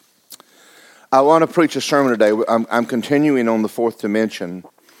I want to preach a sermon today. I'm continuing on the fourth dimension,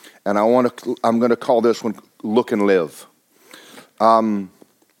 and I'm going to call this one "Look and Live."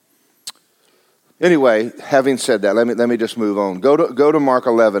 Anyway, having said that, let me just move on. Go to Mark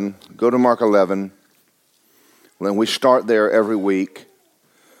 11. Go to Mark 11. And we start there every week.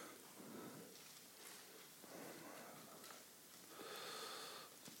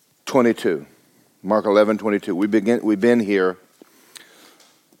 Mark 11:22. We've been here,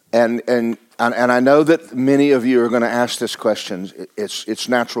 and I know that many of you are going to ask this question. It's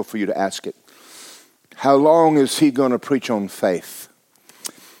natural for you to ask it. How long is he going to preach on faith?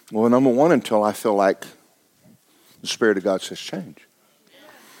 Well, number one, until I feel like the Spirit of God says change.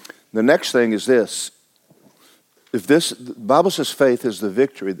 The next thing is this. The Bible says faith is the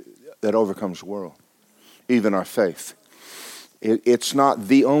victory that overcomes the world, even our faith. It's not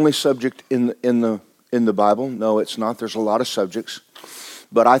the only subject in the Bible. No, it's not. There's a lot of subjects.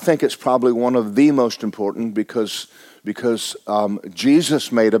 But I think it's probably one of the most important because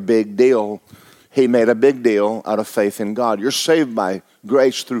Jesus made a big deal. He made a big deal out of faith in God. You're saved by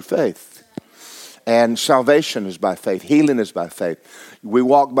grace through faith. And salvation is by faith. Healing is by faith. We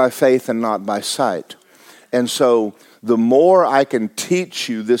walk by faith and not by sight. And so the more I can teach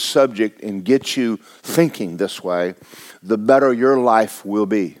you this subject and get you thinking this way, the better your life will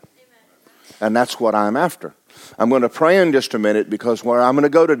be. And that's what I'm after. I'm going to pray in just a minute because where I'm going to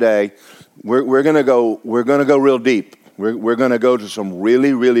go today, we're going to go real deep. We're going to go to some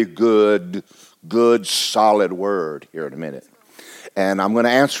really, really good, solid word here in a minute. And I'm going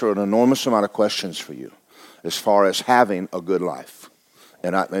to answer an enormous amount of questions for you as far as having a good life.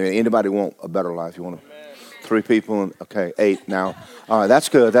 And anybody want a better life? You want 3 people? Okay, 8 now. All right, that's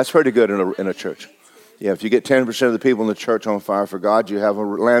good. That's pretty good in a church. Yeah, if you get 10% of the people in the church on fire for God, you have a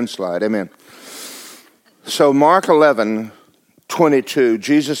landslide. Amen. So Mark 11:22,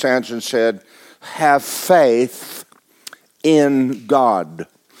 Jesus answered and said, have faith in God.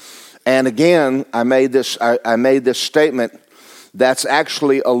 And again, I made this statement that's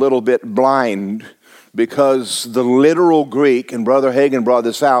actually a little bit blind because the literal Greek, and Brother Hagin brought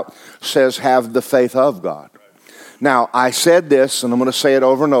this out, says have the faith of God. Now, I said this, and I'm going to say it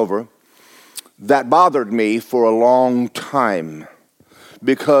over and over. That bothered me for a long time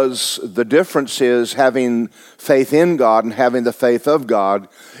because the difference is having faith in God and having the faith of God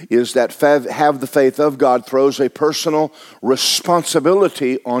is that have the faith of God throws a personal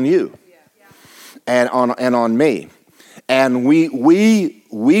responsibility on you and on me. And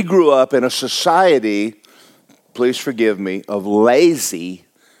we grew up in a society, please forgive me, of lazy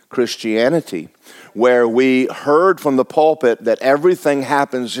Christianity, where we heard from the pulpit that everything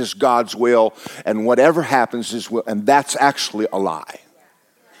happens is God's will and whatever happens is will, and that's actually a lie.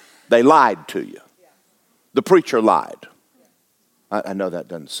 They lied to you. The preacher lied. I know that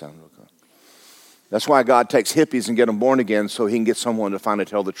doesn't sound real good. That's why God takes hippies and get them born again so he can get someone to finally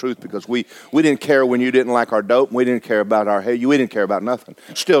tell the truth because we didn't care when you didn't like our dope. We didn't care about our hair. We didn't care about nothing.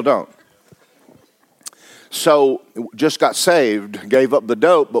 Still don't. So just got saved, gave up the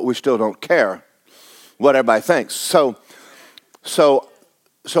dope, but we still don't care what everybody thinks. So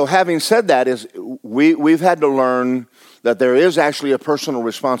having said that is we've had to learn that there is actually a personal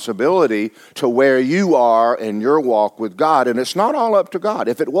responsibility to where you are in your walk with God, and it's not all up to God.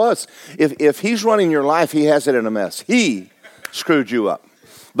 If it was, if he's running your life, he has it in a mess. He screwed you up,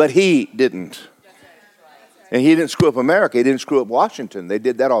 but he didn't. And he didn't screw up America. He didn't screw up Washington. They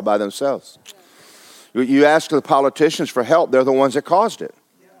did that all by themselves. You ask the politicians for help, they're the ones that caused it.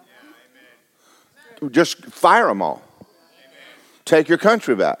 Just fire them all. Take your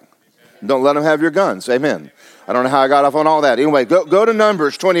country back. Don't let them have your guns. Amen. I don't know how I got off on all that. Anyway, go to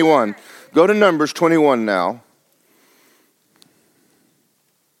Numbers 21. Go to Numbers 21 now.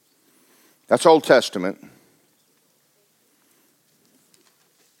 That's Old Testament.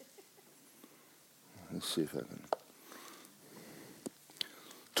 Let's see if I can.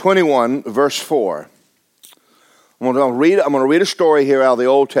 21, verse 4. I'm going to read a story here out of the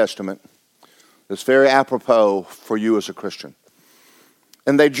Old Testament that's very apropos for you as a Christian.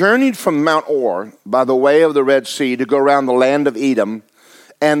 And they journeyed from Mount Or by the way of the Red Sea to go around the land of Edom,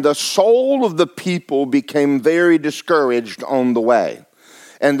 and the soul of the people became very discouraged on the way.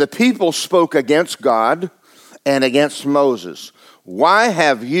 And the people spoke against God and against Moses. Why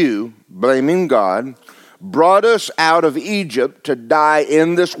have you, blaming God, brought us out of Egypt to die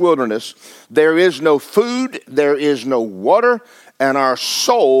in this wilderness? There is no food, there is no water, and our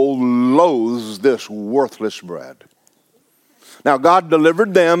soul loathes this worthless bread. Now, God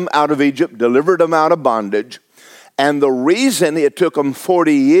delivered them out of Egypt, delivered them out of bondage, and the reason it took them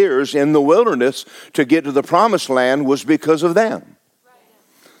 40 years in the wilderness to get to the promised land was because of them.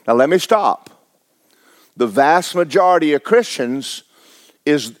 Now, let me stop. the vast majority of Christians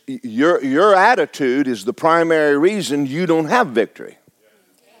is your attitude is the primary reason you don't have victory.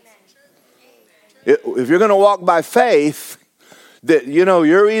 If you're going to walk by faith, that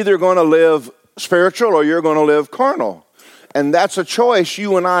you're either going to live spiritual or you're going to live carnal. And that's a choice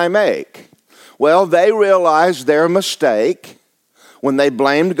you and I make. Well, they realized their mistake when they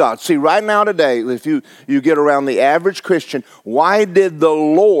blamed God. See, right now today, if you get around the average Christian, why did the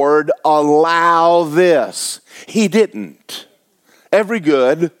Lord allow this? He didn't. Every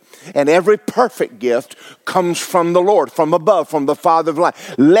good and every perfect gift comes from the Lord, from above, from the Father of light.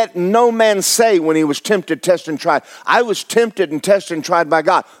 Let no man say when he was tempted, tested, and tried, I was tempted and tested and tried by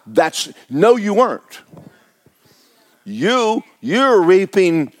God. No, you weren't. You're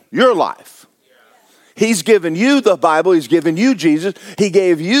reaping your life. He's given you the Bible. He's given you Jesus. He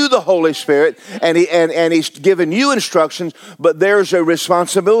gave you the Holy Spirit, and he's given you instructions, but there's a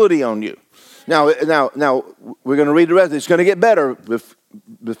responsibility on you. Now, we're going to read the rest. It's going to get better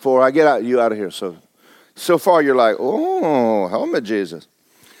before I get you out of here. So far, you're like, oh, help me, Jesus.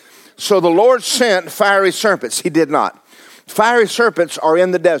 So the Lord sent fiery serpents. He did not. Fiery serpents are in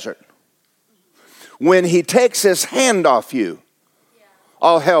the desert. When he takes his hand off you,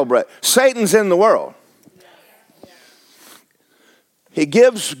 all hell breaks. Satan's in the world. He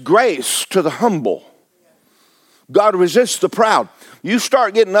gives grace to the humble. God resists the proud. You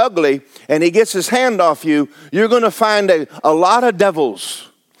start getting ugly and he gets his hand off you, you're going to find a lot of devils.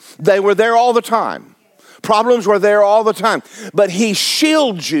 They were there all the time. Problems were there all the time. But he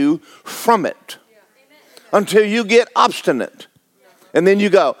shields you from it until you get obstinate. And then you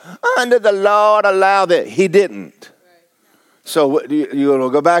go, did the Lord allow that? He didn't. So you'll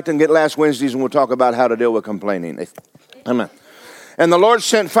go back and get last Wednesdays and we'll talk about how to deal with complaining. Amen. And the Lord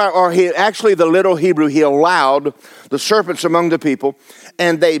sent fire, the little Hebrew, he allowed the serpents among the people,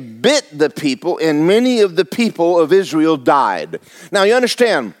 and they bit the people, and many of the people of Israel died. Now you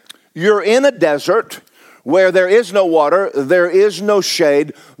understand, you're in a desert where there is no water, there is no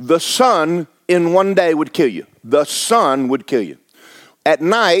shade. The sun in one day would kill you. The sun would kill you. At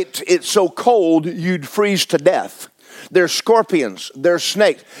night, it's so cold, you'd freeze to death. There's scorpions, there's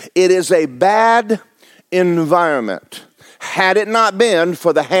snakes. It is a bad environment. Had it not been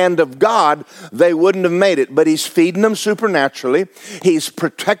for the hand of God, they wouldn't have made it. But he's feeding them supernaturally. He's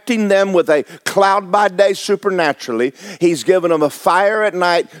protecting them with a cloud by day supernaturally. He's giving them a fire at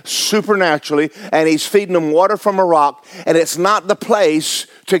night supernaturally. And he's feeding them water from a rock. And it's not the place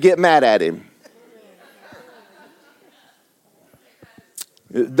to get mad at him.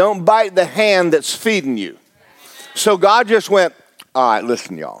 Don't bite the hand that's feeding you. So God just went, all right,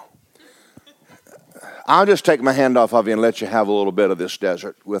 listen, y'all. I'll just take my hand off of you and let you have a little bit of this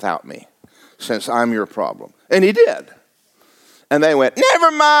desert without me, since I'm your problem. And he did. And they went,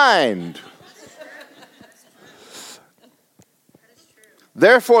 never mind.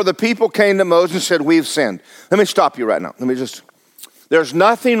 Therefore the people came to Moses and said, we've sinned. Let me stop you right now. There's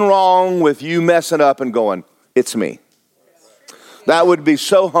nothing wrong with you messing up and going, it's me. That would be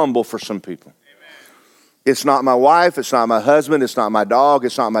so humble for some people. It's not my wife, it's not my husband, it's not my dog,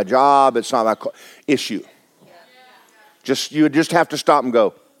 it's not my job, it's not my issue. You just have to stop and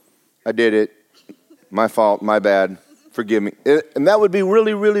go, I did it, my fault, my bad, forgive me. And that would be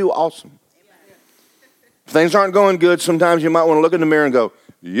really, really awesome. If things aren't going good, sometimes you might want to look in the mirror and go,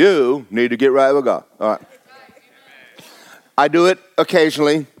 you need to get right with God. All right. I do it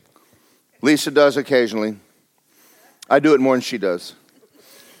occasionally. Lisa does occasionally. I do it more than she does.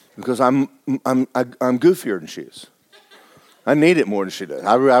 Because I'm goofier than she is. I need it more than she does.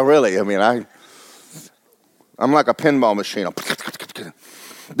 I'm like a pinball machine.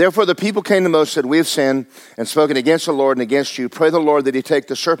 Therefore the people came to Moses and said, we have sinned and spoken against the Lord and against you. Pray the Lord that he take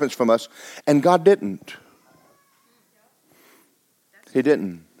the serpents from us. And God didn't. He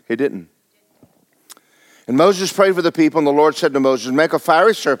didn't. And Moses prayed for the people, and the Lord said to Moses, make a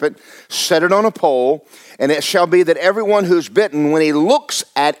fiery serpent, set it on a pole, and it shall be that everyone who's bitten, when he looks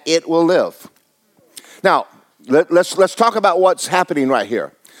at it, will live. Now, let's talk about what's happening right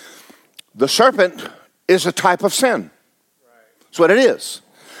here. The serpent is a type of sin. That's what it is.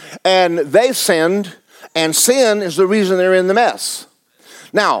 And they sinned, and sin is the reason they're in the mess.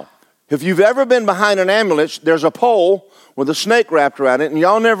 Now, if you've ever been behind an ambulance, there's a pole with a snake wrapped around it, and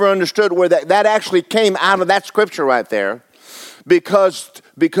y'all never understood where that actually came out of that scripture right there, because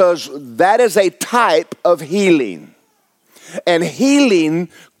that is a type of healing. And healing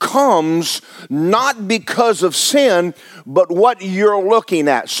comes not because of sin, but what you're looking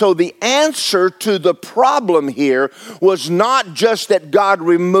at. So the answer to the problem here was not just that God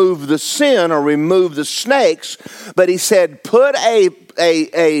removed the sin or removed the snakes, but he said, put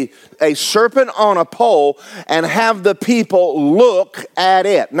a serpent on a pole and have the people look at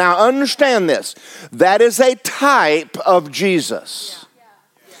it. Now understand this. That is a type of Jesus.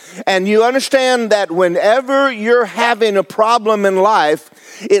 And you understand that whenever you're having a problem in life,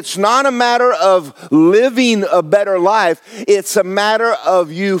 it's not a matter of living a better life. It's a matter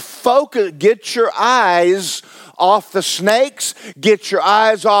of you focus, get your eyes off the snakes, get your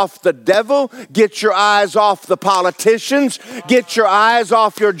eyes off the devil, get your eyes off the politicians, get your eyes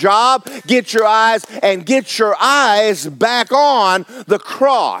off your job, get your eyes back on the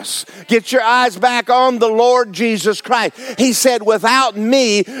cross. Get your eyes back on the Lord Jesus Christ. He said, without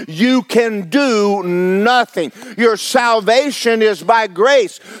me, you can do nothing. Your salvation is by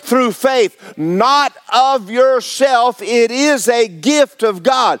grace through faith, not of yourself. It is a gift of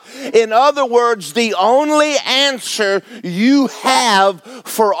God. In other words, the only answer you have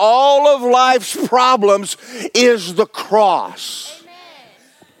for all of life's problems is the cross.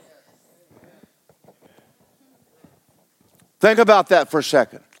 Think about that for a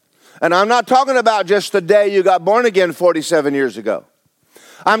second. And I'm not talking about just the day you got born again 47 years ago.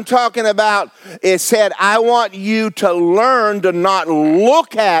 I'm talking about, it said, I want you to learn to not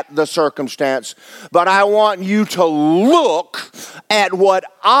look at the circumstance, but I want you to look at what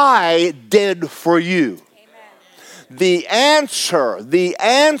I did for you. The answer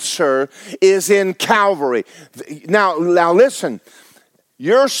is in Calvary. Now listen,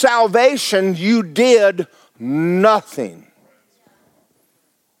 your salvation, you did nothing.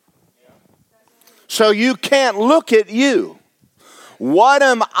 So you can't look at you. What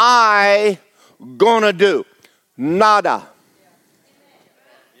am I gonna do? Nada.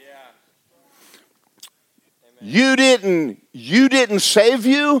 You didn't save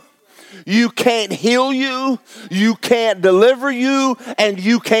you. You can't heal you. You can't deliver you, and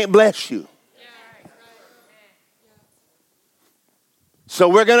you can't bless you. So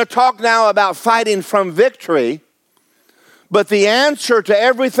we're going to talk now about fighting from victory. But the answer to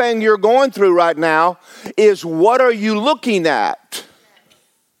everything you're going through right now is, what are you looking at?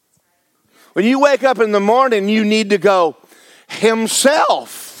 When you wake up in the morning, you need to go,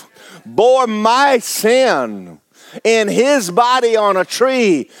 himself bore my sin in his body on a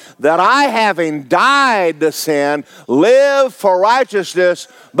tree, that I, having died to sin, live for righteousness.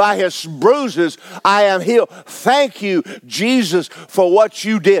 By his bruises I am healed. Thank you, Jesus, for what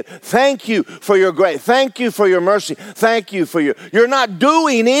you did. Thank you for your grace. Thank you for your mercy. Thank you for you're not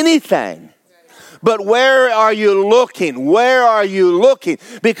doing anything. But where are you looking? Where are you looking?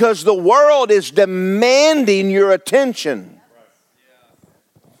 Because the world is demanding your attention.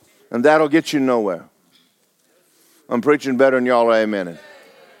 And that'll get you nowhere. I'm preaching better than y'all are amen.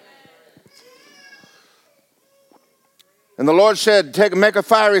 And the Lord said, make a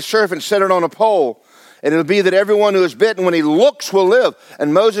fiery serpent, set it on a pole, and it'll be that everyone who is bitten, when he looks, will live.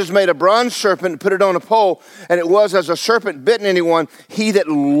 And Moses made a bronze serpent and put it on a pole, and it was as a serpent bitten anyone. He that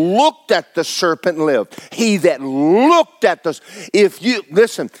looked at the serpent lived. He that looked at the... If you,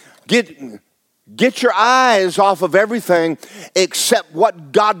 listen, get your eyes off of everything except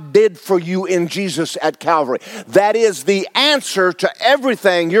what God did for you in Jesus at Calvary. That is the answer to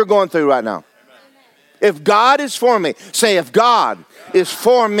everything you're going through right now. If God is for me, say, if God is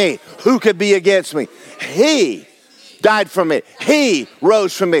for me, who could be against me? He died for me. He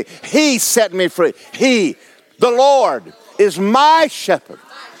rose for me. He set me free. He, the Lord, is my shepherd.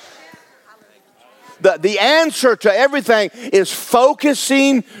 The answer to everything is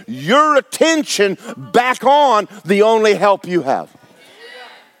focusing your attention back on the only help you have.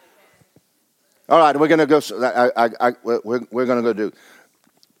 All right, we're going to go. We're going to go do.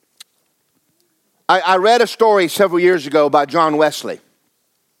 I read a story several years ago by John Wesley.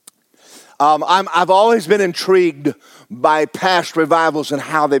 I've always been intrigued by past revivals and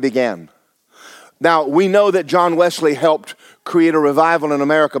how they began. Now, we know that John Wesley helped create a revival in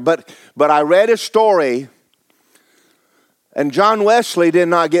America, but I read a story, and John Wesley did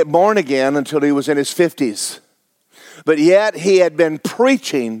not get born again until he was in his 50s. But yet, he had been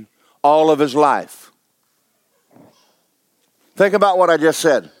preaching all of his life. Think about what I just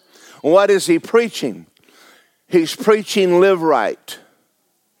said. What is he preaching? He's preaching live right.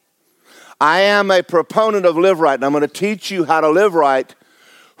 I am a proponent of live right, and I'm going to teach you how to live right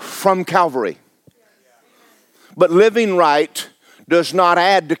from Calvary. But living right does not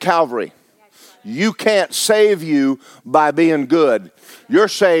add to Calvary. You can't save you by being good. You're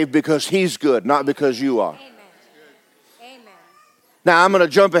saved because he's good, not because you are. Amen. Now I'm going to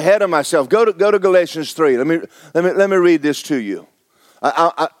jump ahead of myself. Go to Galatians 3. Let me read this to you.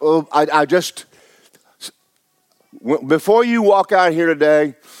 I just, before you walk out here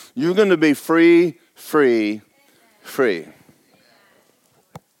today, you're going to be free.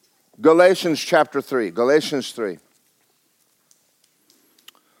 Galatians chapter 3. Galatians 3.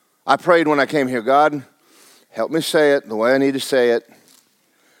 I prayed when I came here, God, help me say it the way I need to say it.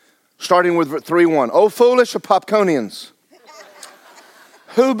 Starting with 3:1. O foolish Apopconians,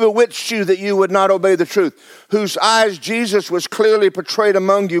 who bewitched you that you would not obey the truth, whose eyes Jesus was clearly portrayed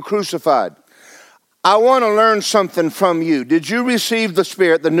among you crucified. I want to learn something from you. Did you receive the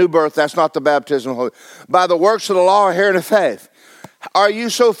Spirit, the new birth? That's not the baptism of the Holy Spirit. By the works of the law or hearing of faith? Are you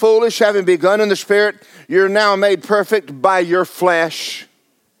so foolish, having begun in the Spirit, you're now made perfect by your flesh?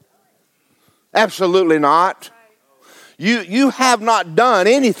 Absolutely not. You have not done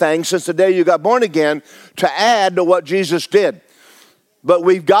anything since the day you got born again to add to what Jesus did. But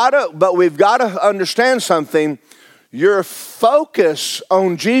we've got to understand something. Your focus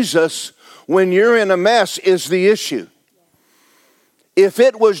on Jesus when you're in a mess is the issue. If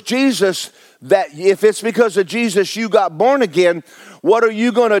it was Jesus, if it's because of Jesus you got born again, what are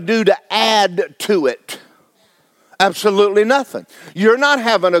you going to do to add to it? Absolutely nothing. You're not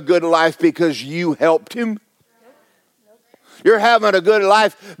having a good life because you helped him. You're having a good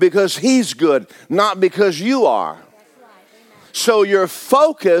life because he's good, not because you are. So your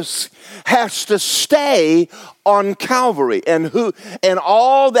focus has to stay on Calvary and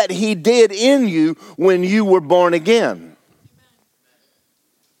all that he did in you when you were born again.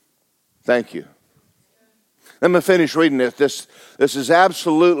 Thank you. Let me finish reading this. This is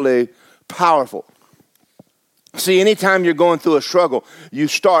absolutely powerful. See, anytime you're going through a struggle, you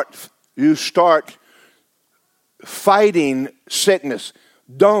start fighting sickness.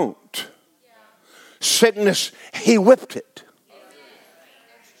 Don't. Sickness, he whipped it.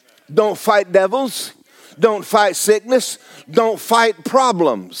 Don't fight devils. Don't fight sickness. Don't fight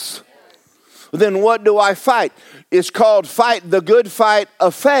problems. Then what do I fight? It's called fight the good fight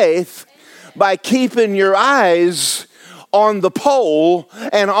of faith by keeping your eyes on the pole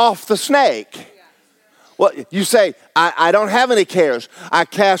and off the snake. Well, you say, I don't have any cares. I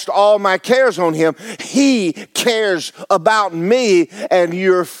cast all my cares on him. He cares about me, and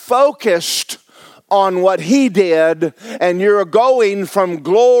you're focused on what he did, and you're going from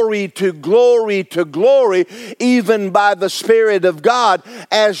glory to glory to glory, even by the Spirit of God,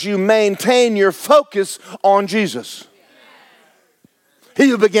 as you maintain your focus on Jesus. He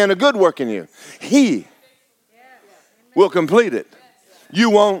who began a good work in you, he will complete it. You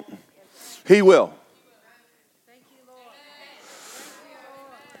won't, he will.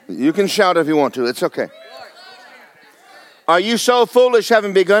 You can shout if you want to. It's okay. Are you so foolish,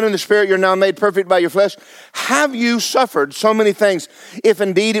 having begun in the Spirit, you're now made perfect by your flesh? Have you suffered so many things? If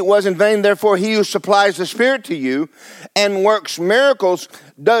indeed it was in vain, therefore he who supplies the Spirit to you and works miracles,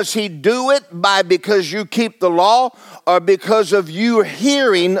 does he do it because you keep the law or because of you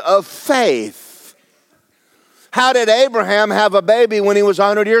hearing of faith? How did Abraham have a baby when he was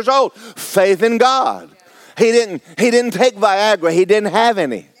 100 years old? Faith in God. He didn't take Viagra. He didn't have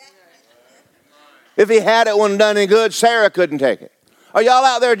any. If he had it, wouldn't have done any good. Sarah couldn't take it. Are y'all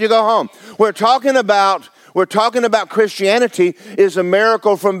out there? Did you go home? We're talking about Christianity is a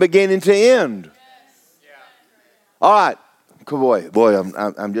miracle from beginning to end. All right, boy,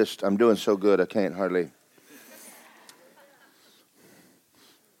 I'm doing so good. I can't hardly.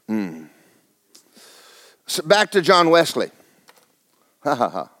 So back to John Wesley.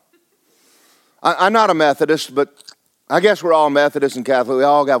 I'm not a Methodist, but I guess we're all Methodist and Catholic. We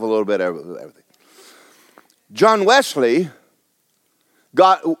all have a little bit of everything. John Wesley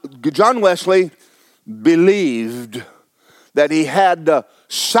believed that he had to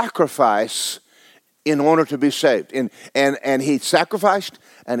sacrifice in order to be saved. And he sacrificed,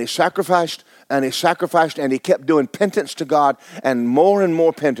 and he sacrificed, and he sacrificed, and he kept doing penance to God and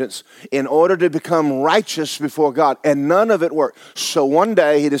more penance in order to become righteous before God. And none of it worked. So one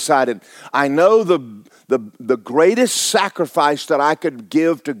day he decided, I know the greatest sacrifice that I could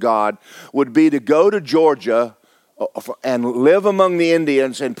give to God would be to go to Georgia and live among the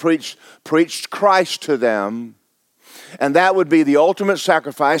Indians and preach Christ to them. And that would be the ultimate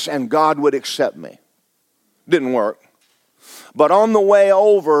sacrifice, and God would accept me. Didn't work. But on the way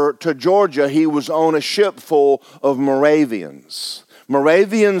over to Georgia, he was on a ship full of Moravians.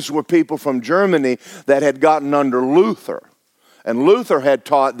 Moravians were people from Germany that had gotten under Luther. And Luther had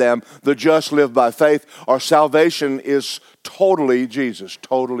taught them the just live by faith. Our salvation is totally Jesus,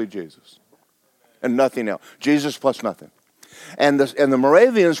 and nothing else. Jesus plus nothing. And the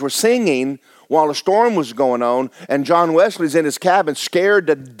Moravians were singing while a storm was going on, and John Wesley's in his cabin scared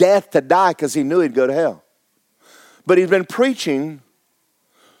to death to die because he knew he'd go to hell. But he'd been preaching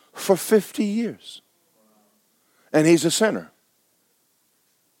for 50 years. And he's a sinner.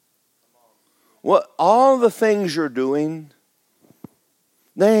 Well, all the things you're doing,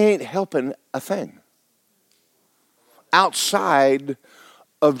 they ain't helping a thing outside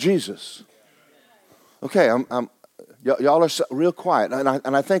of Jesus. Okay, y'all are real quiet,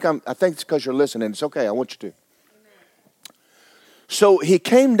 and I think it's because you're listening. It's okay. I want you to. So he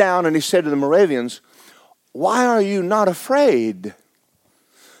came down and he said to the Moravians, "Why are you not afraid?"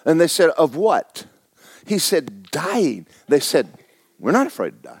 And they said, "Of what?" He said, "Dying." They said, "We're not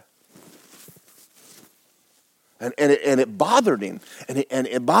afraid to die." And it bothered him. And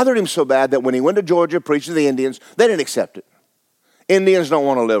it bothered him so bad that when he went to Georgia preaching to the Indians, they didn't accept it. Indians don't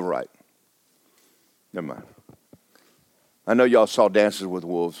want to live right. Never mind. I know y'all saw Dances with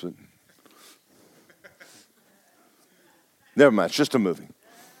Wolves. But never mind. It's just a movie.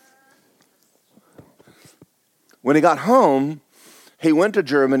 When he got home, he went to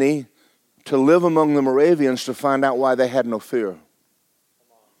Germany to live among the Moravians to find out why they had no fear.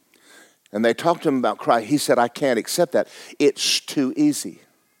 And they talked to him about Christ. He said, "I can't accept that. It's too easy."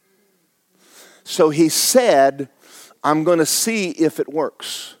 So he said, "I'm going to see if it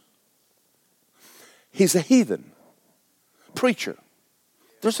works." He's a heathen preacher.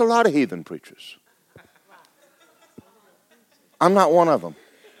 There's a lot of heathen preachers. I'm not one of them.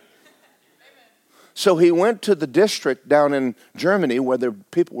 So he went to the district down in Germany where the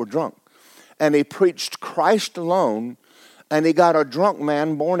people were drunk. And he preached Christ alone. And he got a drunk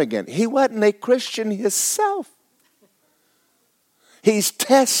man born again. He wasn't a Christian himself. He's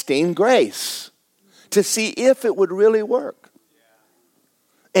testing grace to see if it would really work.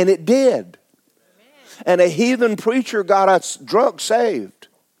 And it did. And a heathen preacher got us drunk saved.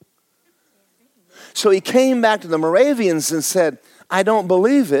 So he came back to the Moravians and said, "I don't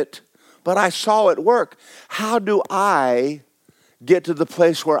believe it, but I saw it work. How do I get to the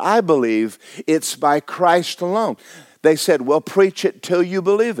place where I believe it's by Christ alone?" They said, "Well, preach it till you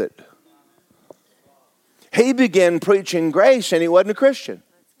believe it." He began preaching grace and he wasn't a Christian.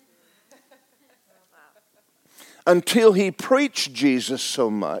 Until he preached Jesus so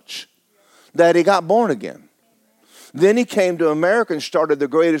much that he got born again. Then he came to America and started the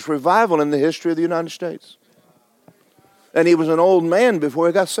greatest revival in the history of the United States. And he was an old man before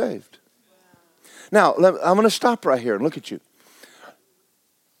he got saved. Now, I'm going to stop right here and look at you.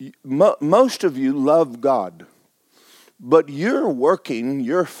 Most of you love God. But you're working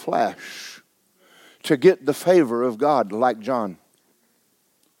your flesh to get the favor of God, like John.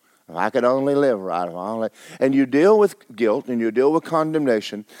 If I could only live right. And you deal with guilt and you deal with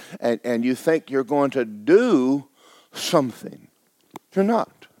condemnation and you think you're going to do something. You're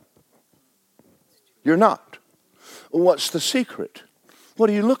not. You're not. What's the secret? What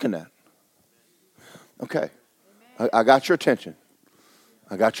are you looking at? Okay. I got your attention.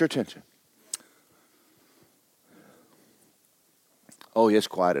 I got your attention. Oh, it's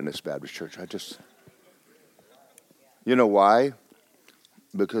quiet in this Baptist church. You know why?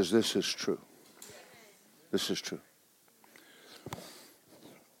 Because this is true. This is true.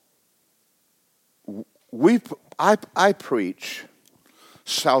 I preach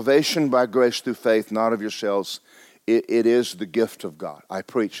salvation by grace through faith, not of yourselves. It is the gift of God. I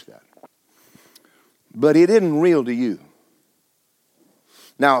preach that. But it isn't real to you.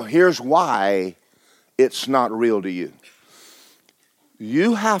 Now, here's why it's not real to you.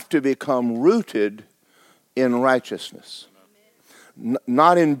 You have to become rooted in righteousness.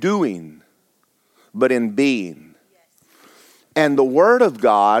 Not in doing, but in being. And the Word of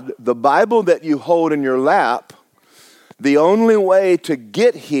God, the Bible that you hold in your lap, the only way to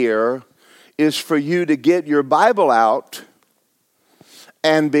get here is for you to get your Bible out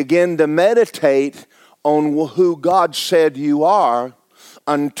and begin to meditate on who God said you are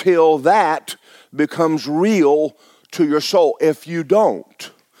until that becomes real to your soul. If you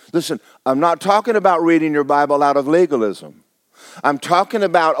don't, listen, I'm not talking about reading your Bible out of legalism. I'm talking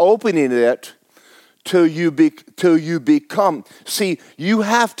about opening it till you become. See, you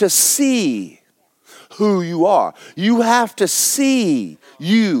have to see who you are. You have to see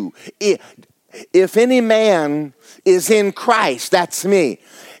you. If any man is in Christ, that's me.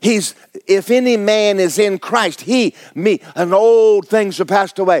 If any man is in Christ, me, and old things are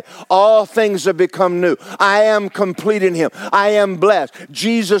passed away. All things have become new. I am complete in Him. I am blessed.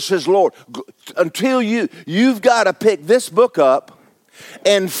 Jesus is Lord. Until you've got to pick this book up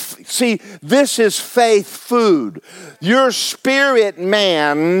and see, this is faith food. Your spirit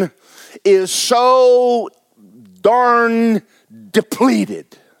man is so darn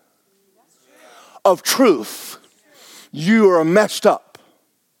depleted. of truth, you are messed up.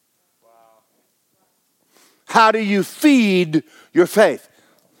 How do you feed your faith?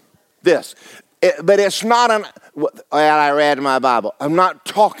 This. But it's not I read in my Bible. I'm not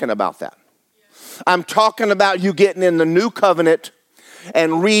talking about that. I'm talking about you getting in the new covenant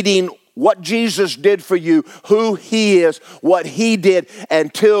and reading what Jesus did for you, who he is, what he did,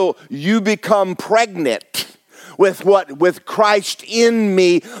 until you become pregnant with Christ in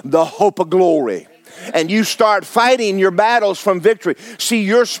me, the hope of glory. And you start fighting your battles from victory. See,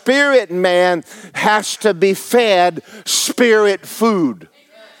 your spirit man has to be fed spirit food.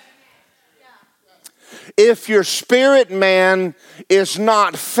 If your spirit man is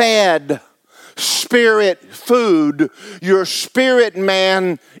not fed spirit food, your spirit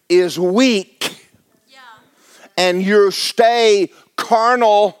man is weak, and you stay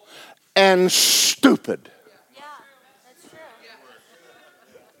carnal and stupid.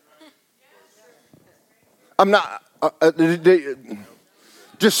 I'm not,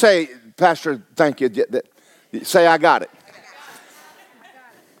 just say, Pastor, thank you. Say, I got it.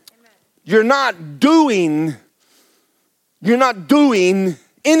 You're not doing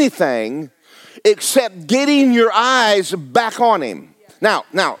anything except getting your eyes back on him. Now,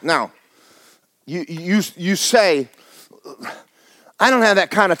 you say, I don't have that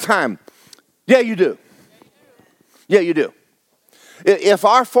kind of time. Yeah, you do. Yeah, you do.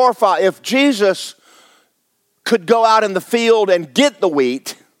 If Jesus could go out in the field and get the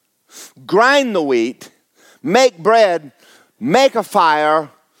wheat, grind the wheat, make bread, make a fire,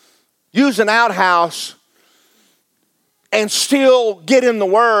 use an outhouse, and still get in the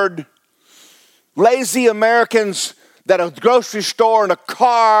Word, lazy Americans that a grocery store and a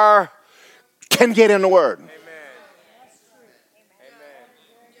car can get in the Word. Amen.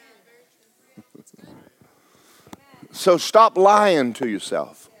 So stop lying to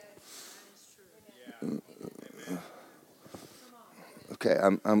yourself. Okay,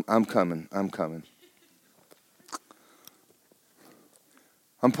 I'm coming. I'm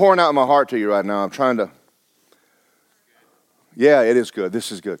pouring out my heart to you right now. I'm trying to. Yeah, it is good.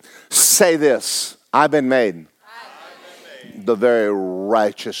 This is good. Say this. I've been made the very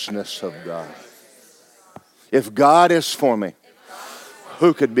righteousness of God. If God is for me,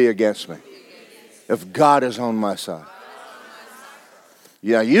 who could be against me? If God is on my side.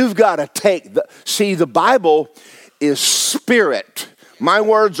 Yeah, you've got to take the Bible is spirit. My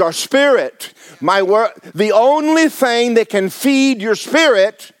words are spirit. The only thing that can feed your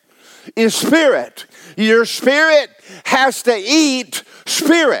spirit is spirit. Your spirit has to eat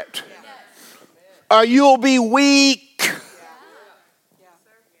spirit, or you'll be weak.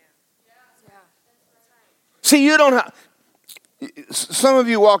 See, you don't have. Some of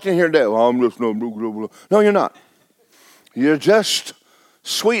you walked in here today. Oh, I'm just no. No, you're not. You're just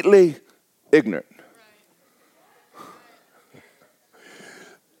sweetly ignorant.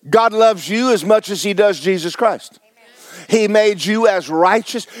 God loves you as much as he does Jesus Christ. Amen. He made you as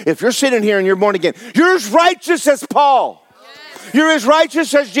righteous. If you're sitting here and you're born again, you're as righteous as Paul. Yes. You're as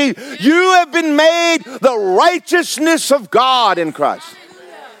righteous as Jesus. Yes. You have been made the righteousness of God in Christ.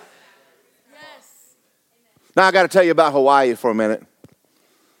 Yes. Now I got to tell you about Hawaii for a minute.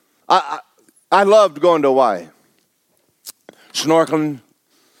 I loved going to Hawaii. Snorkeling,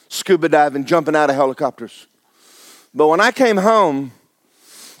 scuba diving, jumping out of helicopters. But when I came home,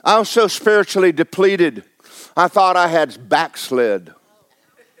 I was so spiritually depleted, I thought I had backslid.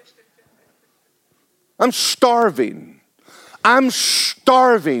 I'm starving.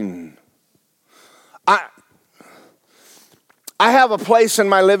 I have a place in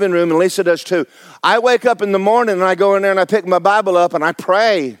my living room, and Lisa does too. I wake up in the morning, and I go in there, and I pick my Bible up, and I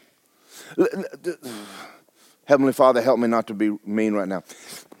pray. Heavenly Father, help me not to be mean right now.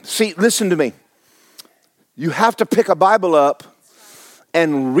 See, listen to me. You have to pick a Bible up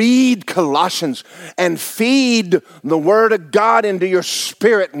and read Colossians and feed the Word of God into your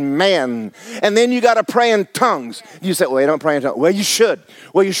spirit, man. And then you got to pray in tongues. You say, well, I don't pray in tongues. Well, you should.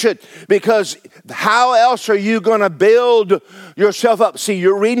 Because how else are you going to build yourself up? See,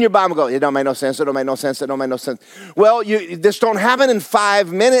 you're reading your Bible and go, it don't make no sense. It don't make no sense. It don't make no sense. Well, this don't happen in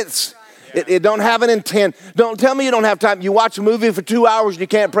 5 minutes. It don't happen in 10. Don't tell me you don't have time. You watch a movie for 2 hours and you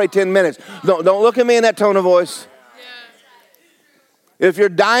can't pray 10 minutes. Don't look at me in that tone of voice. If you're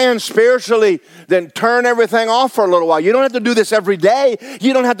dying spiritually, then turn everything off for a little while. You don't have to do this every day.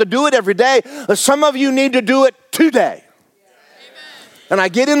 You don't have to do it every day. Some of you need to do it today. And I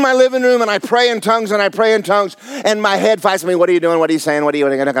get in my living room and I pray in tongues and my head fights me. What are you doing? What are you saying?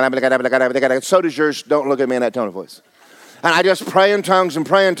 So does yours. Don't look at me in that tone of voice. And I just pray in tongues and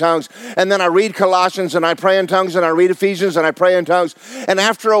pray in tongues. And then I read Colossians and I pray in tongues and I read Ephesians and I pray in tongues. And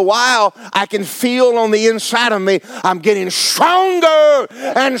after a while, I can feel on the inside of me, I'm getting stronger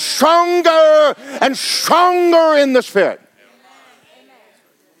and stronger and stronger in the Spirit.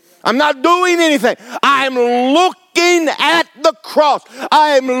 I'm not doing anything. I'm looking at the cross.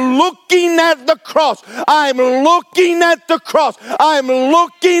 I'm looking at the cross. I'm looking at the cross. I'm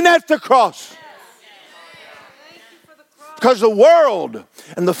looking at the cross. Because the world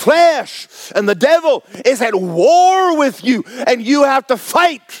and the flesh and the devil is at war with you, and you have to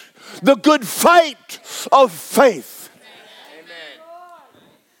fight the good fight of faith.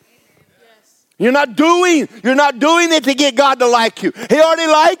 You're not doing it to get God to like you. He already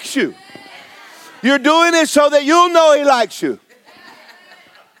likes you. You're doing it so that you'll know He likes you.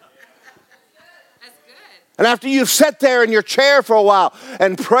 And after you've sat there in your chair for a while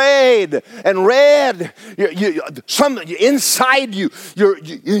and prayed and read, inside you,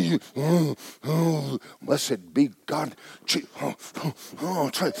 blessed be God. I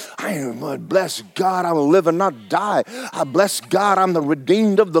bless God, I will live and not die. I bless God, I'm the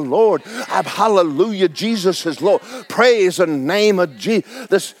redeemed of the Lord. Hallelujah, Jesus is Lord. Praise the name of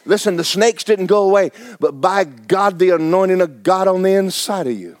Jesus. Listen, the snakes didn't go away, but by God, the anointing of God on the inside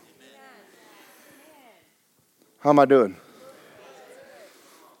of you. How am I doing?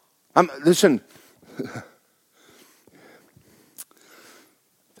 Listen,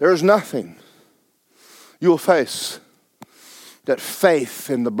 there is nothing you will face that faith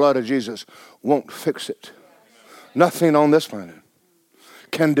in the blood of Jesus won't fix it. Nothing on this planet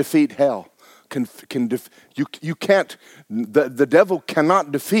can defeat hell. You can't. The devil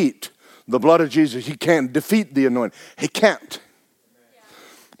cannot defeat the blood of Jesus. He can't defeat the anointing. He can't.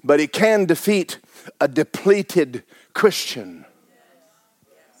 But he can defeat a depleted Christian.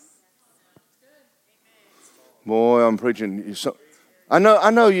 Boy, I'm preaching. I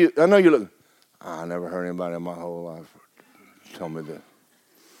know you look. I never heard anybody in my whole life tell me that.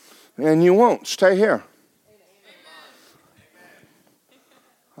 And you won't. Stay here.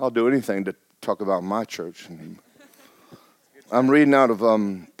 I'll do anything to talk about my church. I'm reading out of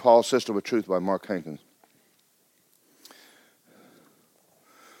Paul's System of Truth by Mark Hankins.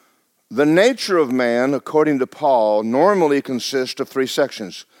 The nature of man, according to Paul, normally consists of three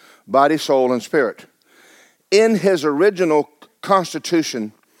sections: body, soul, and spirit. In his original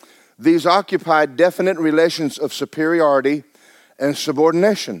constitution, these occupied definite relations of superiority and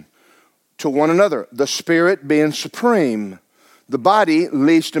subordination to one another, the spirit being supreme, the body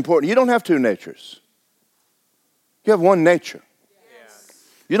least important. You don't have two natures. You have one nature.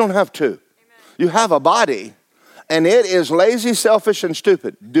 You don't have two. You have a body, and it is lazy, selfish, and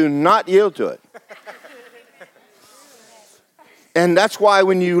stupid. Do not yield to it. And that's why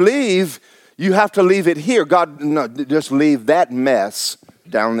when you leave, you have to leave it here. God, no, just leave that mess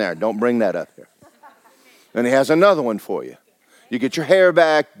down there. Don't bring that up here. And He has another one for you. You get your hair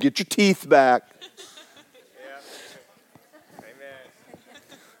back, get your teeth back.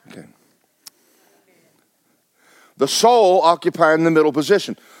 Okay. The soul occupying the middle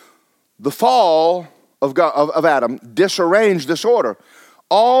position. The fall of Adam disarranged this order.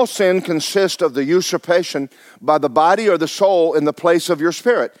 All sin consists of the usurpation by the body or the soul in the place of your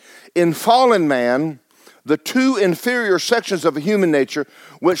spirit. In fallen man, the two inferior sections of a human nature,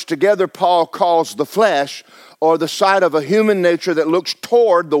 which together Paul calls the flesh, or the side of a human nature that looks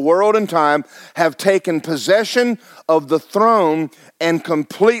toward the world and time, have taken possession of the throne and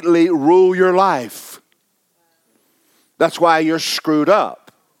completely rule your life. That's why you're screwed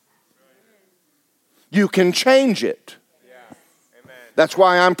up. You can change it. That's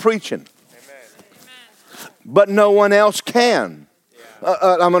why I'm preaching. But no one else can.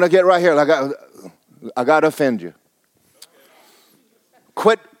 I'm going to get right here. I got to offend you.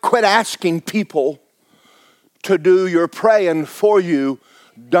 Quit asking people to do your praying for you,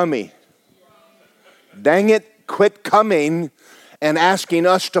 dummy. Dang it, quit coming and asking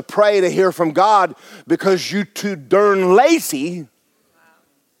us to pray to hear from God because you too darn lazy.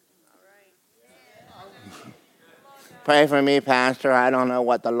 Pray for me, Pastor. I don't know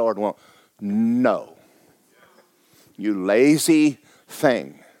what the Lord wants. No. You lazy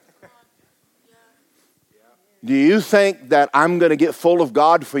thing. Do you think that I'm going to get full of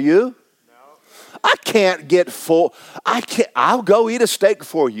God for you? I can't get full. I'll go eat a steak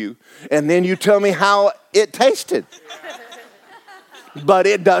for you, and then you tell me how it tasted. But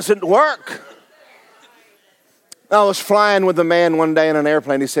it doesn't work. I was flying with a man one day in an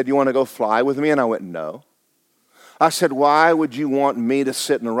airplane. He said, "You want to go fly with me?" And I went, "No." I said, "Why would you want me to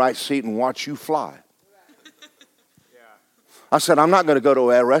sit in the right seat and watch you fly?" I said, "I'm not going to go to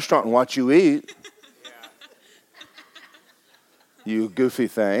a restaurant and watch you eat." you goofy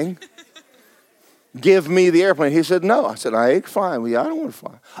thing. Give me the airplane. He said, no. I said, I ain't flying. Well, yeah, I don't want to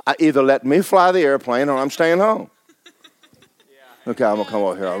fly. Either let me fly the airplane or I'm staying home. Okay, I'm going to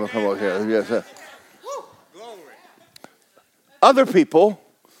come over here. Yes, sir. Other people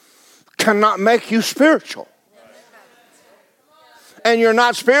cannot make you spiritual. And you're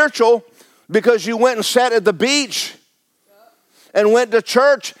not spiritual because you went and sat at the beach and went to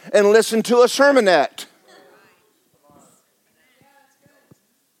church and listened to a sermonette.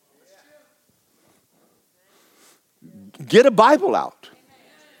 Get a Bible out.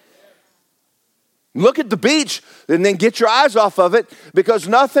 Look at the beach and then get your eyes off of it, because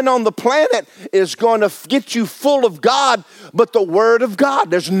nothing on the planet is going to get you full of God but the Word of God.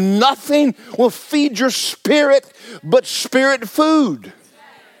 There's nothing will feed your spirit but spirit food.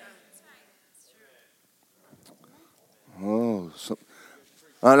 Oh,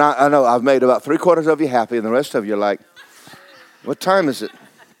 and I know I've made about 3/4 of you happy, and the rest of you are like, what time is it?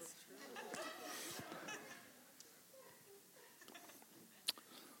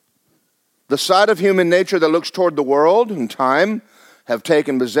 The side of human nature that looks toward the world and time have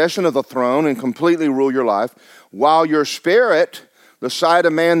taken possession of the throne and completely rule your life, while your spirit, the side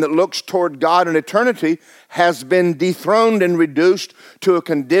of man that looks toward God and eternity, has been dethroned and reduced to a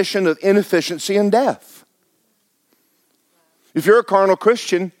condition of inefficiency and death. If you're a carnal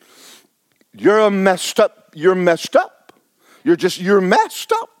Christian, you're messed up. You're messed up. You're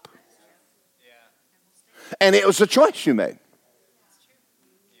messed up. And it was a choice you made.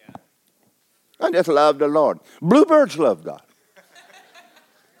 I just love the Lord. Bluebirds love God.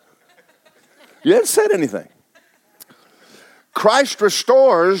 You haven't said anything. Christ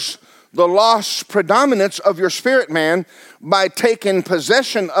restores the lost predominance of your spirit man by taking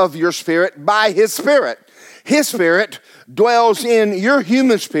possession of your spirit by His Spirit. His Spirit dwells in your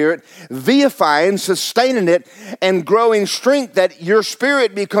human spirit, vivifying, sustaining it, and growing strength, that your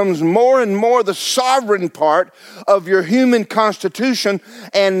spirit becomes more and more the sovereign part of your human constitution,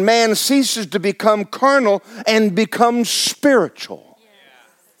 and man ceases to become carnal and becomes spiritual.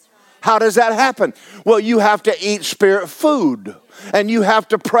 How does that happen? Well, you have to eat spirit food, and you have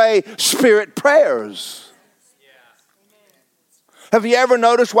to pray spirit prayers. Have you ever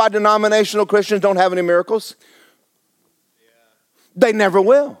noticed why denominational Christians don't have any miracles? They never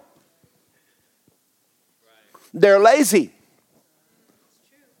will. They're lazy.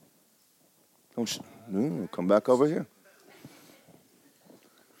 Come back over here.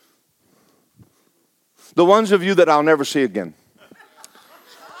 The ones of you that I'll never see again.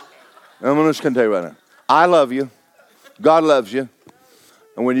 I'm just going to tell you right now. I love you. God loves you.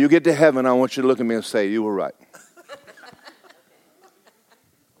 And when you get to heaven, I want you to look at me and say, you were right.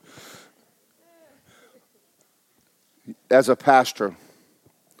 As a pastor,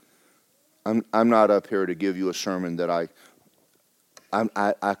 I'm not up here to give you a sermon that I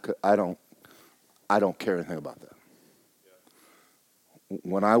don't care anything about that.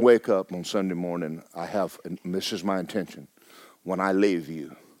 When I wake up on Sunday morning, and this is my intention, when I leave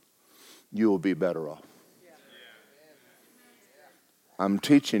you, you will be better off. I'm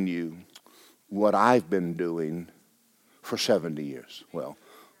teaching you what I've been doing for 70 years. Well,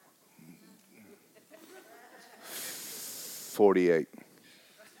 48.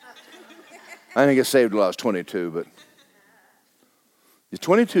 I didn't get saved until I was 22, but the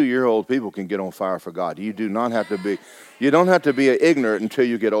 22-year-old people can get on fire for God. You don't have to be ignorant until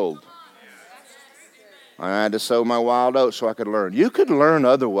you get old. I had to sow my wild oats so I could learn. You could learn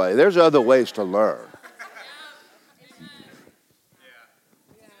other ways. There's other ways to learn.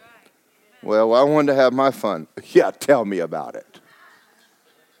 Well, I wanted to have my fun. Yeah, tell me about it.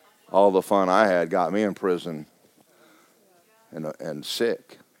 All the fun I had got me in prison and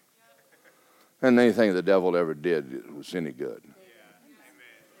sick. And anything the devil ever did was any good.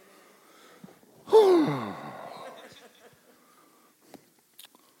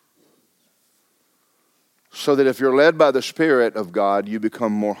 So that if you're led by the Spirit of God, you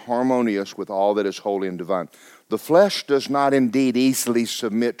become more harmonious with all that is holy and divine. The flesh does not indeed easily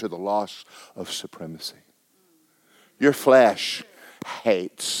submit to the loss of supremacy. Your flesh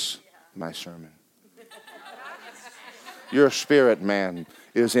hates my sermon. Your spirit man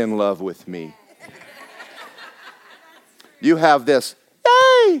is in love with me. You have this,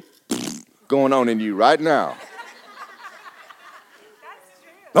 yay, going on in you right now.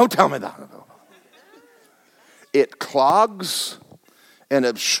 Don't tell me that. It clogs and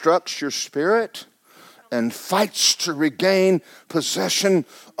obstructs your spirit and fights to regain possession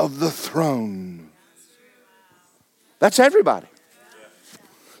of the throne. That's everybody.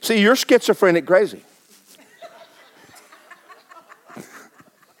 See, you're schizophrenic crazy.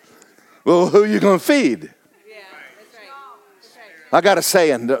 Well, who are you going to feed? I got a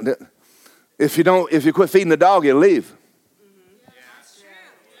saying, if you quit feeding the dog, he'll leave.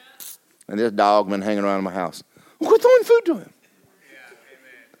 And this dog been hanging around my house. Well, quit throwing food to him.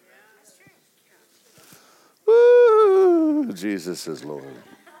 Woo, Jesus is Lord.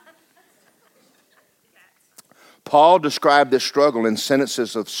 Paul described this struggle in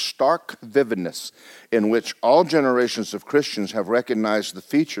sentences of stark vividness in which all generations of Christians have recognized the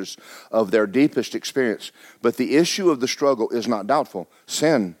features of their deepest experience. But the issue of the struggle is not doubtful.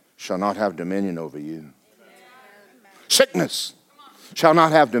 Sin shall not have dominion over you. Sickness shall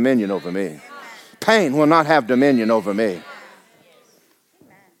not have dominion over me. Pain will not have dominion over me.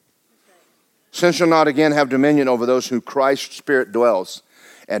 Sin shall not again have dominion over those who Christ's Spirit dwells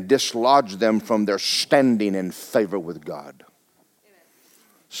and dislodge them from their standing in favor with God.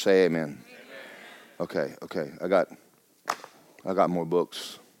 Say amen. Okay. I got more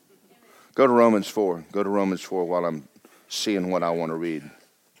books. Go to Romans 4. Go to Romans 4 while I'm seeing what I want to read.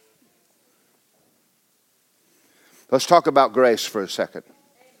 Let's talk about grace for a second.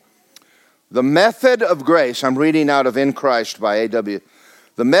 The method of grace, I'm reading out of In Christ by A.W.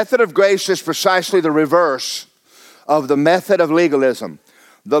 The method of grace is precisely the reverse of the method of legalism.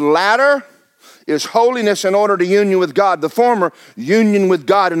 The latter is holiness in order to union with God. The former, union with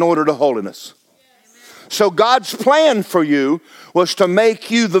God in order to holiness. So God's plan for you was to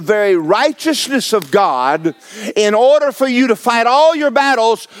make you the very righteousness of God in order for you to fight all your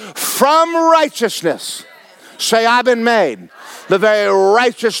battles from righteousness. Say, I've been made the very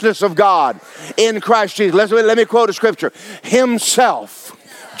righteousness of God in Christ Jesus. Let me quote a scripture. Himself,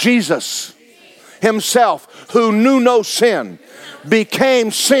 Jesus, himself, who knew no sin,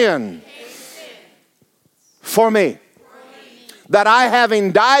 became sin for me, that I,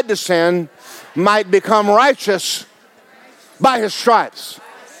 having died to sin, might become righteous by his stripes.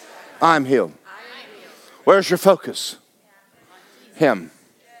 I'm healed. Where's your focus? Him.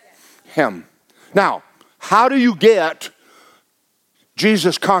 Now, how do you get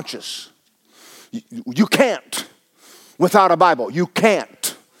Jesus conscious? You can't without a Bible. You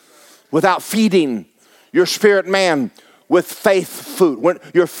can't without feeding your spirit man with faith food. When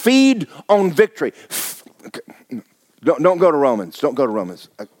your feed on victory. Don't go to Romans. Don't go to Romans.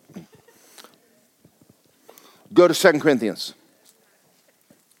 Go to 2 Corinthians.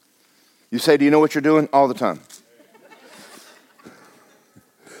 You say, do you know what you're doing? All the time.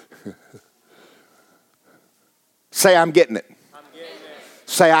 Say, I'm getting it.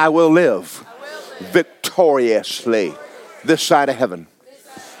 Say, I will live victoriously this side of heaven.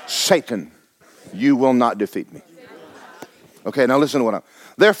 Satan, you will not defeat me. Okay, now listen to what I'm...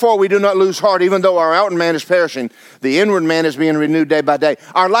 Therefore, we do not lose heart, even though our outward man is perishing. The inward man is being renewed day by day.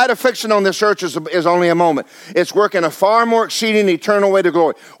 Our light affliction on this earth is only a moment. It's working a far more exceeding eternal way to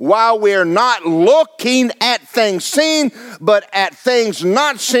glory. While we're not looking at things seen, but at things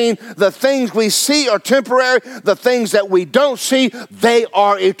not seen, the things we see are temporary. The things that we don't see, they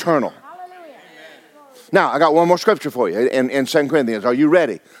are eternal. Hallelujah. Now, I got one more scripture for you in 2 Corinthians. Are you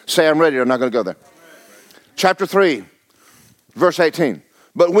ready? Say, I'm ready. I'm not going to go there. Chapter 3, verse 18.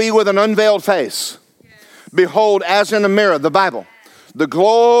 But we with an unveiled face, behold as in a mirror, the Bible, the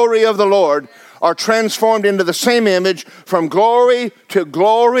glory of the Lord, are transformed into the same image from glory to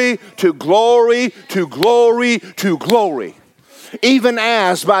glory to glory to glory to glory. Even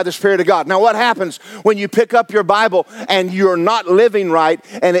as by the Spirit of God. Now what happens when you pick up your Bible and you're not living right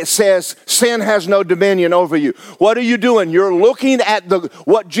and it says sin has no dominion over you? What are you doing? You're looking at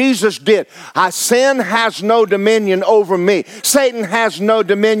what Jesus did. Sin has no dominion over me. Satan has no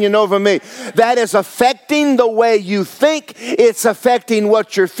dominion over me. That is affecting the way you think. It's affecting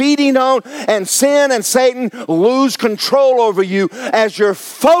what you're feeding on. And sin and Satan lose control over you as you're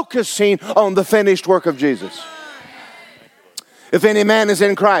focusing on the finished work of Jesus. If any man is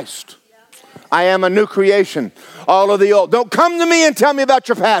in Christ, I am a new creation. All of the old. Don't come to me and tell me about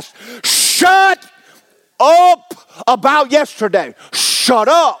your past. Shut up about yesterday. Shut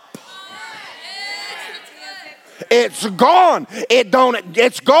up. It's gone.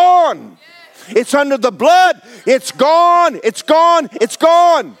 It's gone. It's under the blood. It's gone. It's gone. It's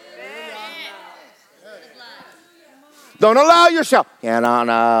gone. Don't allow yourself. You don't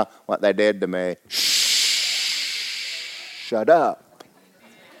know what they did to me. Shut up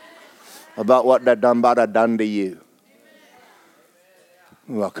about what they done to you.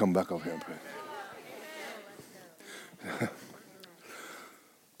 Well, I'll come back over here and pray.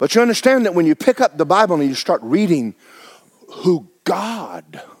 But you understand that when you pick up the Bible and you start reading who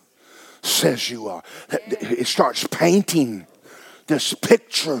God says you are, it starts painting this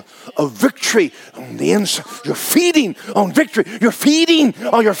picture of victory on the inside. You're feeding on victory. You're feeding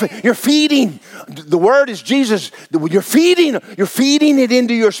on you're feeding. The word is Jesus. You're feeding it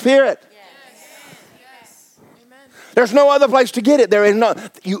into your spirit. Yes. Amen. There's no other place to get it. There's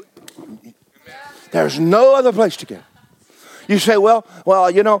no other place to get it. You say, well,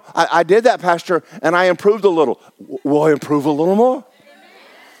 I did that, Pastor, and I improved a little. Well, improve a little more.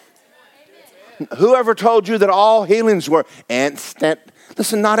 Whoever told you that all healings were instant?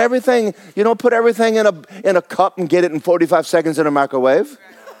 Listen, not everything. You don't put everything in a cup and get it in 45 seconds in a microwave.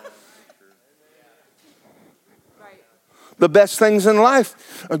 The best things in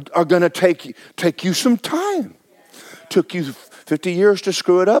life are going to take you some time. Took you 50 years to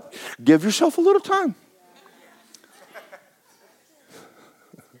screw it up. Give yourself a little time.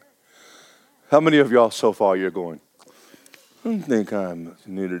 How many of y'all so far you're going, I don't think I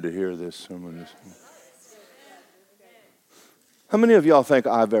needed to hear this sermon. How many of y'all think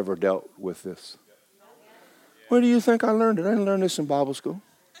I've ever dealt with this? Where do you think I learned it? I didn't learn this in Bible school.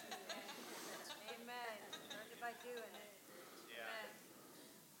 Amen. Learned it by doing it.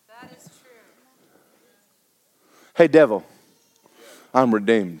 Amen. That is true. Hey, devil, I'm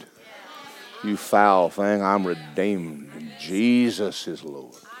redeemed. You foul thing, I'm redeemed. Jesus is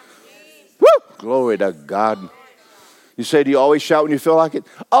Lord. Woo! Glory to God. You say, do you always shout when you feel like it?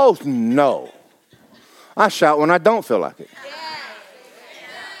 Oh, no. I shout when I don't feel like it.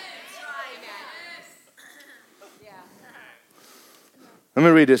 Let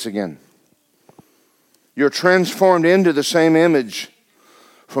me read this again. You're transformed into the same image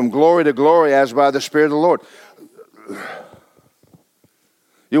from glory to glory as by the Spirit of the Lord.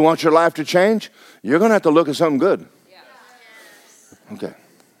 You want your life to change? You're going to have to look at something good. Okay.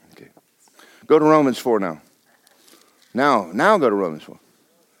 Go to Romans 4 now. Now go to Romans 4.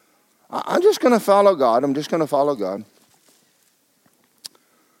 I'm just going to follow God. I'm just going to follow God.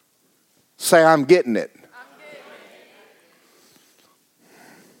 Say, I'm getting it.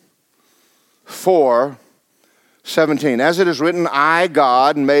 4:17. As it is written, I,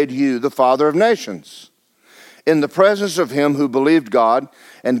 God, made you the father of nations, in the presence of him who believed God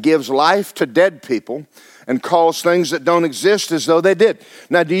and gives life to dead people and calls things that don't exist as though they did.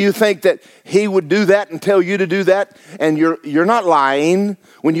 Now, do you think that he would do that and tell you to do that? And you're not lying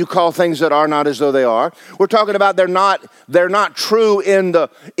when you call things that are not as though they are. We're talking about they're not true in the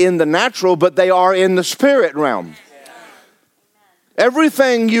natural, but they are in the spirit realm.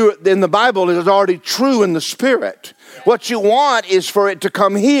 Everything in the Bible is already true in the spirit. What you want is for it to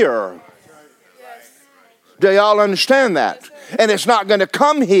come here. Do y'all understand that? And it's not going to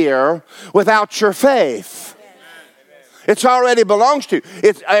come here without your faith. It already belongs to you.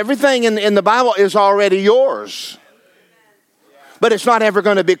 Everything in the Bible is already yours. But it's not ever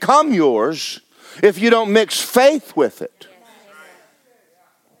going to become yours if you don't mix faith with it.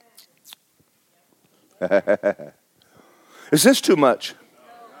 Is this too much?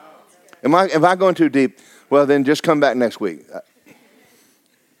 Am I going too deep? Well, then just come back next week.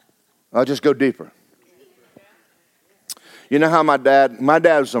 I'll just go deeper. You know how my dad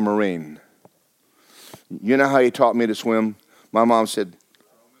was a Marine. You know how he taught me to swim? My mom said,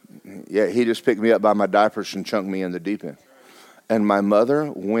 yeah, he just picked me up by my diapers and chunked me in the deep end. And my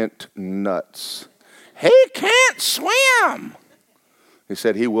mother went nuts. He can't swim. He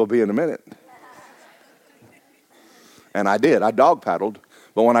said, he will be in a minute. And I did. I dog paddled.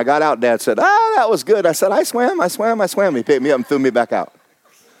 But when I got out, Dad said, that was good. I said, I swam. He picked me up and threw me back out.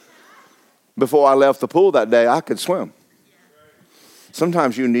 Before I left the pool that day, I could swim.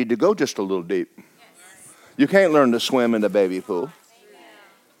 Sometimes you need to go just a little deep. You can't learn to swim in the baby pool.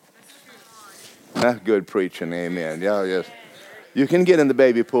 That's good preaching, amen. Yeah, yes. You can get in the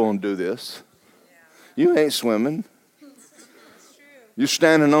baby pool and do this. You ain't swimming. You're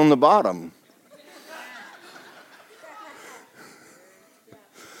standing on the bottom.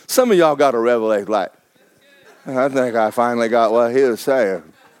 Some of y'all got a revelation like, I think I finally got what he was saying.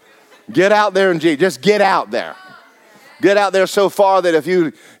 Get out there and just get out there. Get out there so far that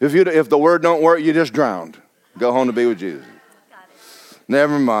if the word don't work, you just drowned. Go home to be with Jesus.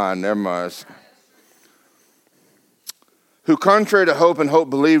 Never mind. Who contrary to hope and hope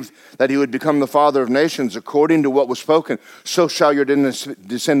believed that he would become the father of nations according to what was spoken, so shall your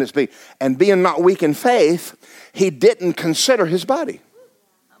descendants be. And being not weak in faith, he didn't consider his body.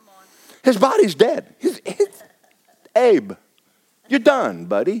 His body's dead. Abe, you're done,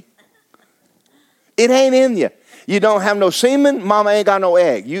 buddy. It ain't in you. You don't have no semen. Mama ain't got no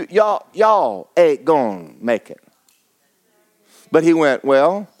egg. Y'all ain't gonna make it. But he went,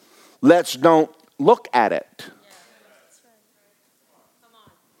 well, let's don't look at it.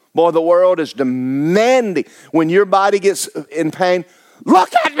 Boy, the world is demanding. When your body gets in pain,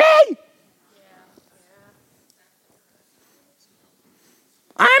 look at me.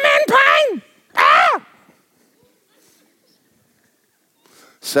 I'm in pain. Ah!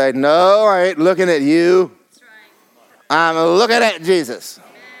 Say, no, I ain't looking at you. I'm looking at Jesus,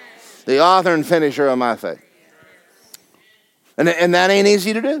 the author and finisher of my faith. And that ain't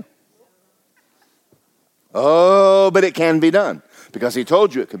easy to do. Oh, but it can be done because he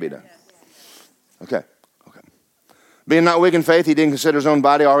told you it could be done. Okay. Being not weak in faith, he didn't consider his own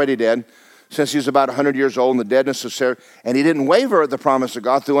body already dead, since he was about 100 years old, and the deadness of Sarah, and he didn't waver at the promise of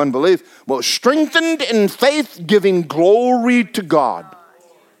God through unbelief, but was strengthened in faith, giving glory to God.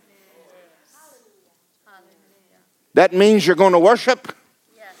 That means you're going to worship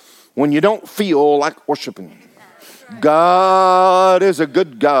when you don't feel like worshiping. God is a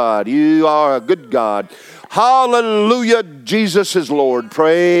good God. You are a good God. Hallelujah. Jesus is Lord.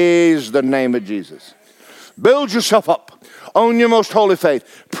 Praise the name of Jesus. Build yourself up on your most holy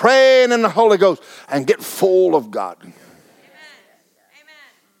faith, praying in the Holy Ghost, and get full of God. Amen.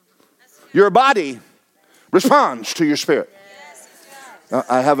 Your body responds to your spirit.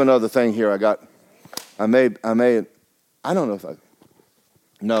 I have another thing here. I don't know if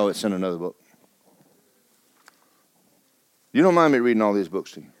no, it's in another book. You don't mind me reading all these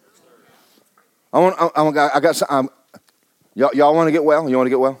books to you? I got some. Y'all want to get well? You want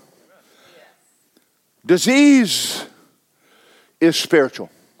to get well? Disease is spiritual.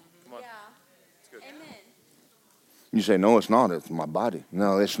 You say, no, it's not. It's my body.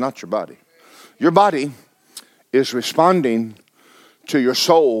 No, it's not your body. Your body is responding to your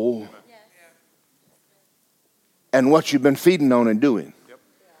soul and what you've been feeding on and doing.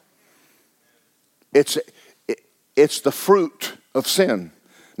 It's the fruit of sin.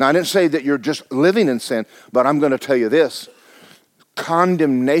 Now, I didn't say that you're just living in sin, but I'm going to tell you this.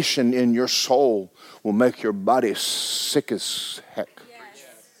 Condemnation in your soul will make your body sick as heck. Yes,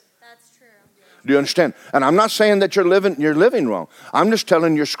 that's true. Do you understand? And I'm not saying that you're living wrong. I'm just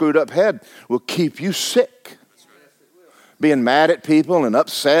telling your screwed up head will keep you sick. Being mad at people and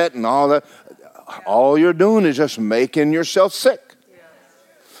upset and all that. All you're doing is just making yourself sick.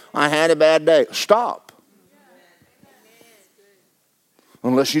 I had a bad day. Stop.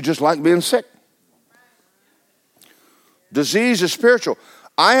 Unless you just like being sick. Disease is spiritual.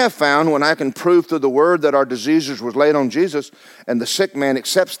 I have found when I can prove through the word that our diseases was laid on Jesus and the sick man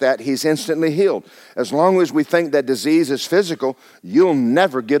accepts that, he's instantly healed. As long as we think that disease is physical, you'll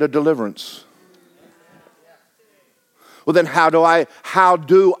never get a deliverance. Well, then how do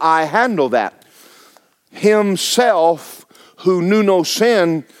I handle that? Himself who knew no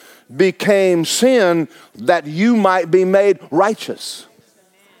sin became sin that you might be made righteous.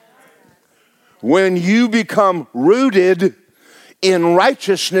 When you become rooted in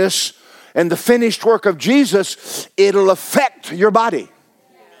righteousness and the finished work of Jesus, it'll affect your body.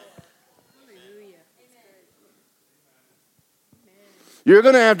 You're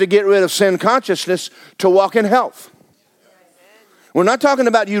going to have to get rid of sin consciousness to walk in health. We're not talking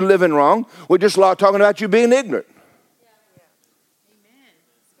about you living wrong. We're just talking about you being ignorant.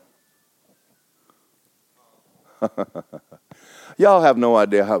 Y'all have no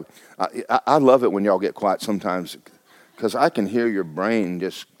idea how... I love it when y'all get quiet sometimes because I can hear your brain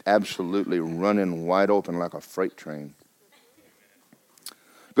just absolutely running wide open like a freight train.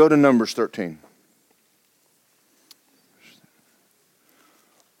 Go to Numbers 13.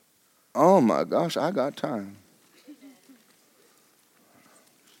 Oh my gosh, I got time.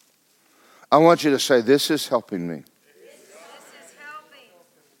 I want you to say, this is helping me. This is helping.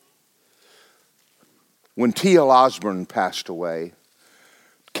 When T.L. Osborne passed away,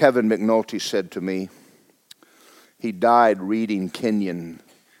 Kevin McNulty said to me, he died reading Kenyon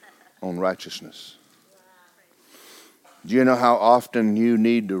on righteousness. Do you know how often you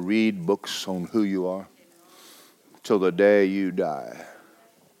need to read books on who you are? Till the day you die.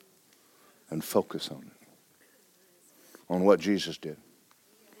 And focus on it. On what Jesus did.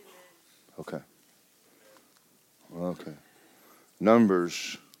 Okay.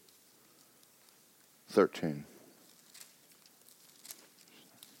 Numbers 13.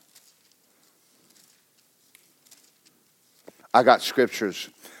 I got scriptures.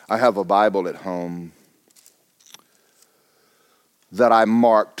 I have a Bible at home that I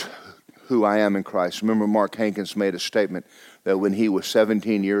marked who I am in Christ. Remember, Mark Hankins made a statement that when he was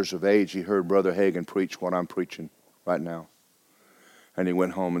 17 years of age, he heard Brother Hagin preach what I'm preaching right now. And he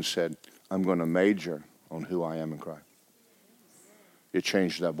went home and said, I'm going to major on who I am in Christ. It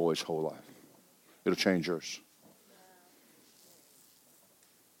changed that boy's whole life. It'll change yours.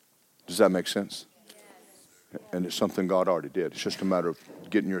 Does that make sense? And it's something God already did. It's just a matter of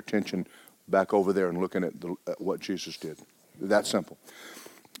getting your attention back over there and looking at what Jesus did. That simple.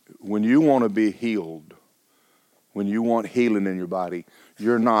 When you want to be healed, when you want healing in your body,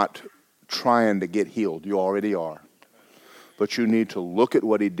 you're not trying to get healed. You already are. But you need to look at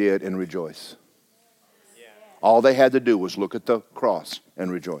what he did and rejoice. All they had to do was look at the cross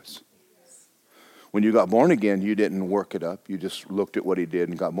and rejoice. When you got born again, you didn't work it up. You just looked at what he did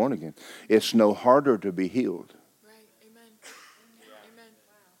and got born again. It's no harder to be healed. Right. Amen. Amen.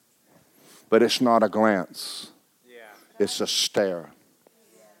 But it's not a glance. It's a stare.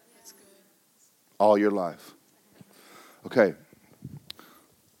 That's good. All your life. Okay.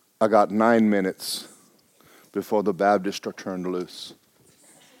 I got 9 minutes before the Baptists are turned loose.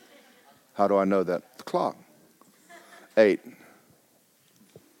 How do I know that? The clock. 8.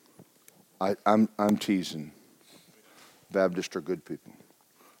 I'm teasing. Baptists are good people.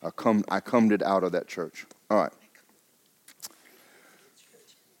 I cummed it out of that church. All right.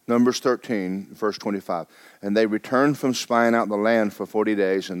 Numbers 13, verse 25. And they returned from spying out the land for 40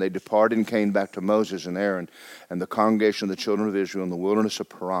 days, and they departed and came back to Moses and Aaron and the congregation of the children of Israel in the wilderness of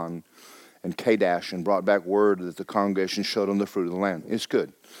Paran and Kadesh, and brought back word that the congregation showed them the fruit of the land. It's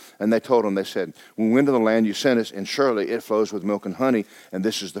good. And they told them, they said, we went to the land you sent us, and surely it flows with milk and honey, and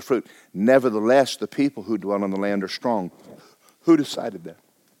this is the fruit. Nevertheless, the people who dwell on the land are strong. Who decided that?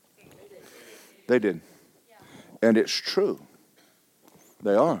 They did. And it's true.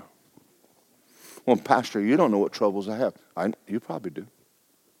 They are. Well, Pastor, you don't know what troubles I have. You probably do.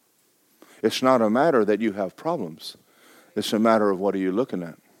 It's not a matter that you have problems. It's a matter of what are you looking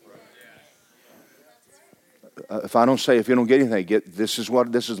at. If you don't get anything, this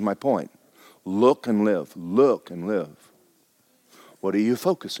is my point. Look and live. Look and live. What are you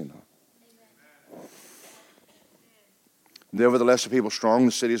focusing on? Nevertheless, the people are strong,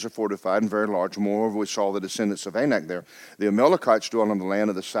 the cities are fortified and very large. Moreover, we saw the descendants of Anak there. The Amalekites dwell on the land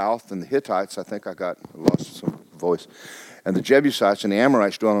of the south, and the Hittites, I lost some voice, and the Jebusites and the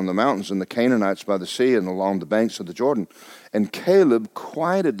Amorites dwell on the mountains, and the Canaanites by the sea and along the banks of the Jordan. And Caleb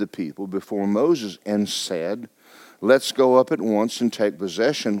quieted the people before Moses and said, let's go up at once and take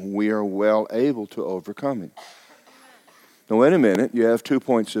possession. We are well able to overcome him. Now, wait a minute. You have 2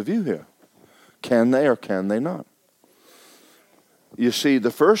 points of view here. Can they or can they not? You see,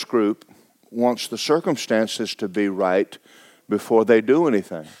 the first group wants the circumstances to be right before they do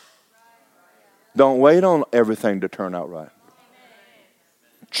anything. Don't wait on everything to turn out right.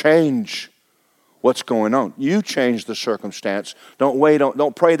 Change what's going on. You change the circumstance.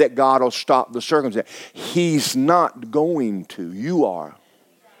 Don't pray that God will stop the circumstance. He's not going to. You are.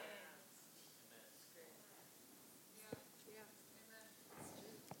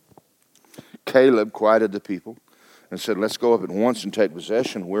 Caleb quieted the people and said, let's go up at once and take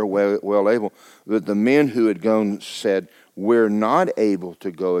possession. We're well able. But the men who had gone said, we're not able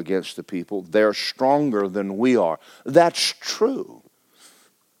to go against the people. They're stronger than we are. That's true.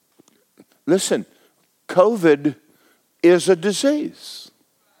 Listen, COVID is a disease.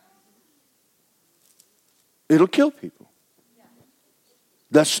 It'll kill people.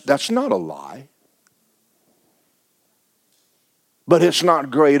 That's not a lie. But it's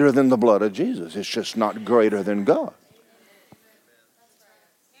not greater than the blood of Jesus. It's just not greater than God.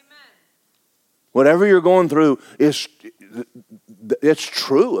 Whatever you're going through, it's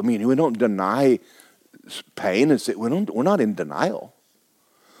true. I mean, we don't deny pain. We're not in denial.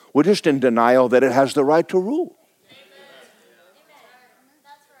 We're just in denial that it has the right to rule.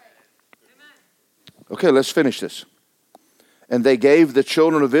 Okay, let's finish this. And they gave the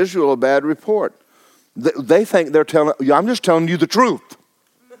children of Israel a bad report. They think they're telling, I'm just telling you the truth.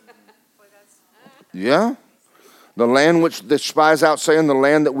 Yeah? The land which the spies out saying, the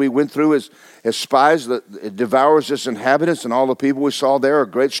land that we went through as spies, that it devours its inhabitants, and all the people we saw there, a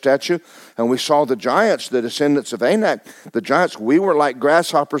great statue. And we saw the giants, the descendants of Anak, the giants. We were like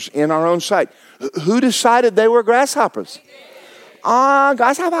grasshoppers in our own sight. Who decided they were grasshoppers?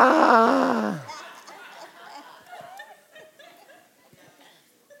 Grasshopper.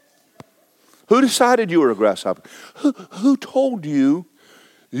 Who decided you were a grasshopper? Who told you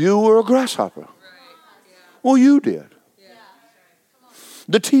you were a grasshopper? Well, you did.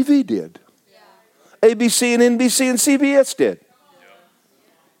 The TV did. ABC and NBC and CBS did.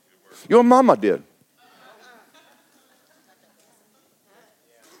 Your mama did.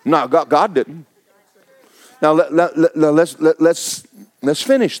 No, God didn't. Now let's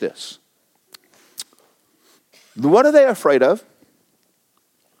finish this. What are they afraid of?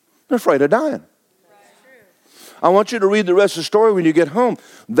 They're afraid of dying. I want you to read the rest of the story when you get home.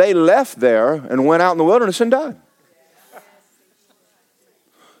 They left there and went out in the wilderness and died.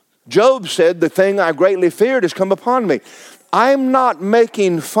 Job said, the thing I greatly feared has come upon me. I'm not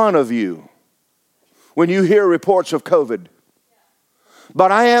making fun of you when you hear reports of COVID.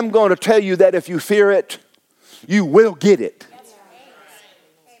 But I am going to tell you that if you fear it, you will get it.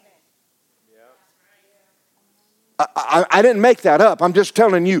 I didn't make that up. I'm just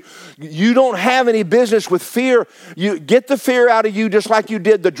telling you, you don't have any business with fear. You get the fear out of you just like you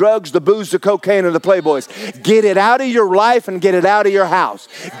did the drugs, the booze, the cocaine, and the Playboys. Get it out of your life and get it out of your house.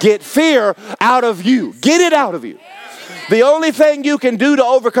 Get fear out of you. Get it out of you. The only thing you can do to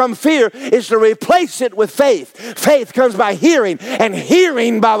overcome fear is to replace it with faith. Faith comes by hearing, and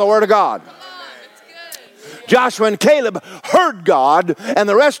hearing by the Word of God. Joshua and Caleb heard God, and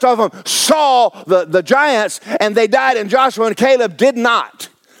the rest of them saw the giants, and they died, and Joshua and Caleb did not.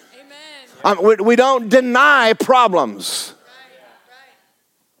 Amen. We don't deny problems.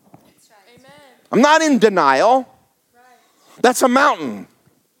 Amen. I'm not in denial. That's a mountain.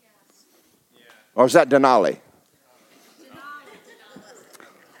 Or is that Denali?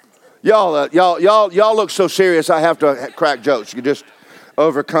 Y'all look so serious, I have to crack jokes. You just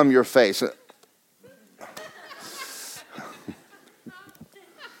overcome your face.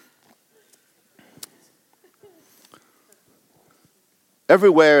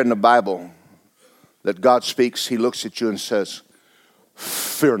 Everywhere in the Bible that God speaks, He looks at you and says,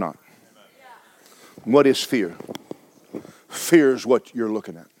 fear not. What is fear? Fear is what you're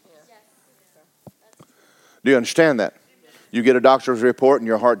looking at. Do you understand that? You get a doctor's report and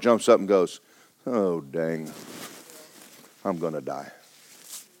your heart jumps up and goes, oh, dang, I'm going to die.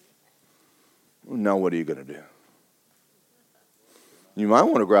 Now what are you going to do? You might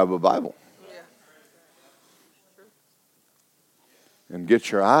want to grab a Bible and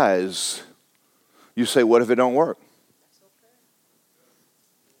get your eyes. You say, what if it don't work?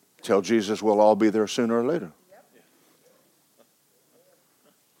 Tell Jesus we'll all be there sooner or later.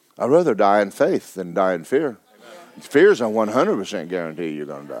 I'd rather die in faith than die in fear. Fear is a 100% guarantee you're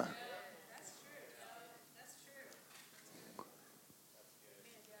going to die.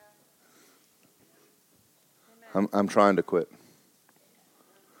 I'm trying to quit.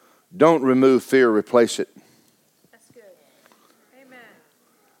 Don't remove fear, replace it. That's good. Amen.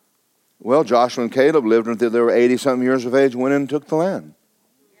 Well, Joshua and Caleb lived until they were 80-something years of age, went in and took the land.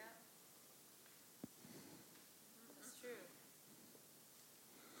 That's true.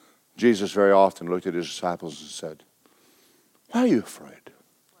 Jesus very often looked at his disciples and said, why are you afraid?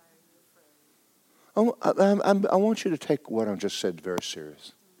 I want you to take what I just said very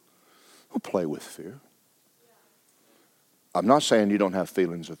serious. Don't play with fear. I'm not saying you don't have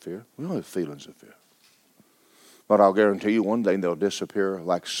feelings of fear. We don't have feelings of fear. But I'll guarantee you one day they'll disappear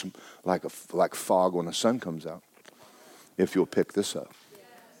like fog when the sun comes out. If you'll pick this up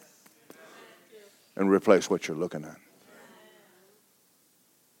and replace what you're looking at.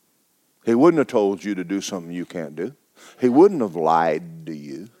 He wouldn't have told you to do something you can't do. He wouldn't have lied to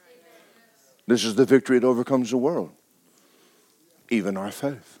you. This is the victory that overcomes the world. Even our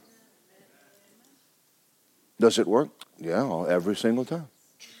faith. Does it work? Yeah, every single time.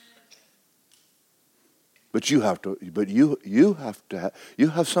 But you have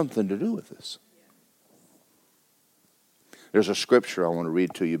something to do with this. There's a scripture I want to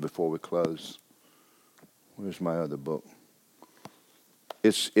read to you before we close. Where's my other book?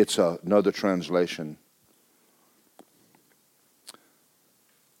 It's another translation.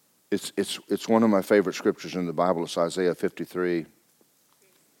 It's one of my favorite scriptures in the Bible. It's Isaiah 53.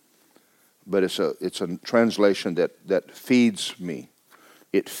 But it's a translation that feeds me.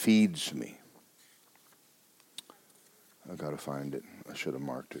 It feeds me. I got to find it. I should have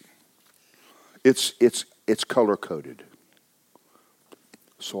marked it. It's color coded.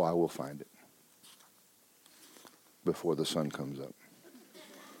 So I will find it before the sun comes up.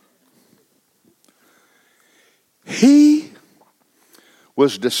 He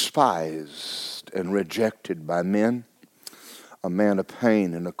was despised and rejected by men, a man of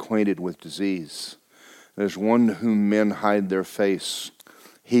pain and acquainted with disease. There's one whom men hide their face.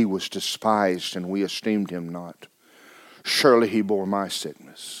 He was despised, and we esteemed him not. Surely he bore my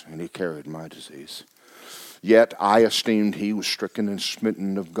sickness, and he carried my disease. Yet I esteemed he was stricken and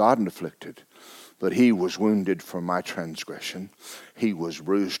smitten of God and afflicted. But he was wounded for my transgression. He was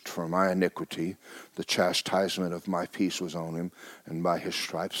bruised for my iniquity. The chastisement of my peace was on him, and by his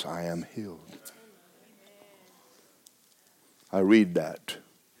stripes I am healed. I read that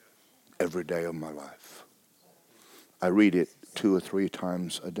every day of my life. I read it 2 or 3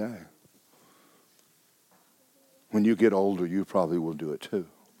 times a day. When you get older, you probably will do it too.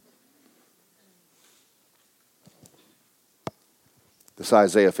 This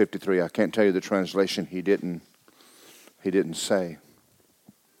Isaiah 53, I can't tell you the translation he didn't say.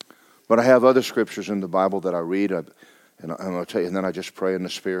 But I have other scriptures in the Bible that I read. And I'm going to tell you, and then I just pray in the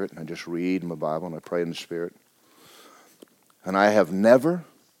Spirit, and I just read my Bible, and I pray in the Spirit. And I have never,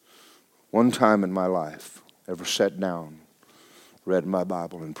 one time in my life, ever sat down, read my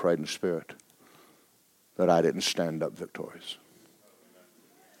Bible, and prayed in the Spirit that I didn't stand up victorious.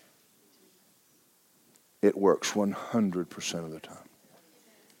 It works 100% of the time.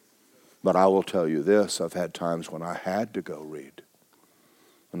 But I will tell you this, I've had times when I had to go read.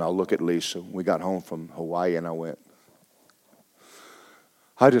 And I'll look at Lisa. We got home from Hawaii and I went,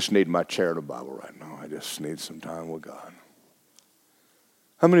 I just need my chair and a Bible right now. I just need some time with God.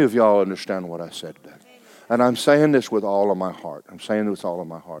 How many of y'all understand what I said today? And I'm saying this with all of my heart. I'm saying this with all of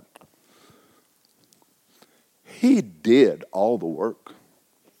my heart. He did all the work.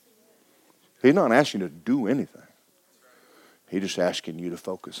 He's not asking you to do anything. He's just asking you to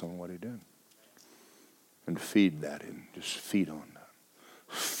focus on what he did. And feed that in. Just feed on that.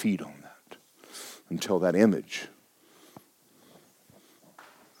 Feed on that. Until that image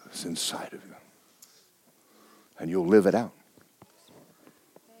is inside of you. And you'll live it out.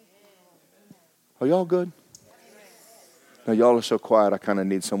 Are y'all good? Now y'all are so quiet, I kind of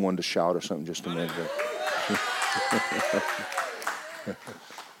need someone to shout or something just a minute.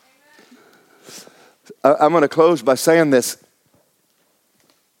 I'm going to close by saying this.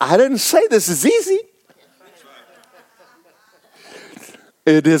 I didn't say this is easy.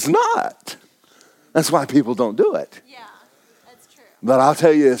 It is not. That's why people don't do it. Yeah, that's true. But I'll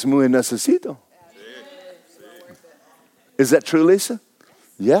tell you, es muy necesito. Is that true, Lisa?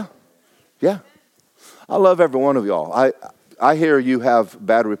 Yeah. Yeah. I love every one of y'all. I hear you have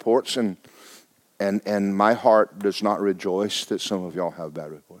bad reports, and my heart does not rejoice that some of y'all have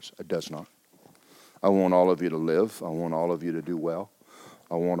bad reports. It does not. I want all of you to live. I want all of you to do well.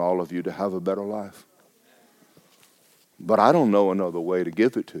 I want all of you to have a better life. But I don't know another way to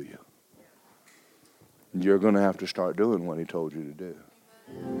give it to you. You're going to have to start doing what he told you to do.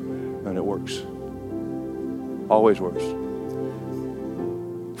 And it works. Always works.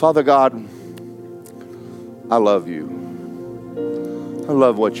 Father God, I love you. I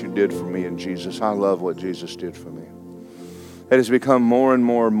love what you did for me in Jesus. I love what Jesus did for me. It has become more and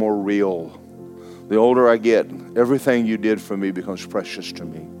more and more real. The older I get, everything you did for me becomes precious to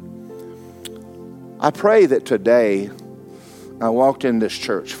me. I pray that today I walked in this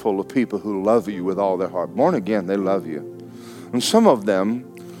church full of people who love you with all their heart. Born again, they love you. And some of them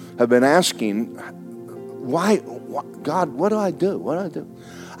have been asking, why God, what do I do? What do I do?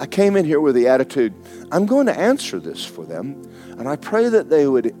 I came in here with the attitude, I'm going to answer this for them. And I pray that they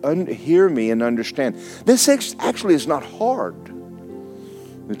would hear me and understand. This actually is not hard.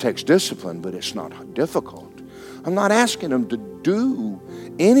 It takes discipline, but it's not difficult. I'm not asking them to do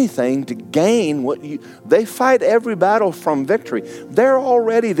anything to gain what you... They fight every battle from victory. They're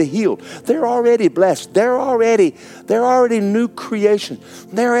already the healed. They're already blessed. They're already new creation.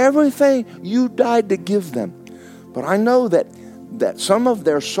 They're everything you died to give them. But I know that some of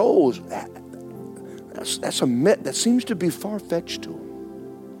their souls, that's a myth that seems to be far-fetched to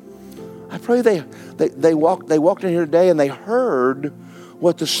them. I pray they walked in here today and they heard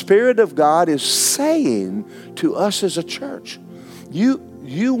what the Spirit of God is saying to us as a church. You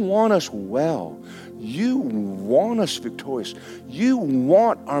want us well. You want us victorious. You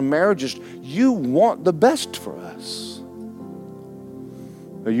want our marriages. You want the best for us.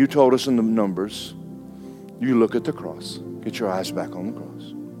 Now, you told us in the Numbers, you look at the cross. Get your eyes back on the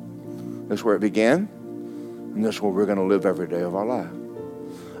cross. That's where it began, and that's where we're going to live every day of our life.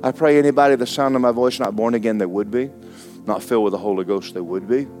 I pray anybody, the sound of my voice, not born again, they would be. Not filled with the Holy Ghost, they would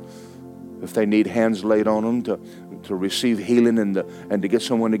be. If they need hands laid on them to receive healing and to get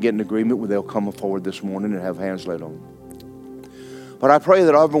someone to get in agreement, they'll come forward this morning and have hands laid on them. But I pray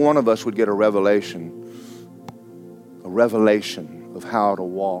that every one of us would get a revelation of how to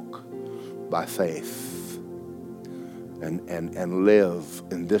walk by faith and live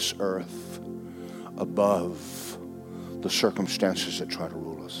in this earth above the circumstances that try to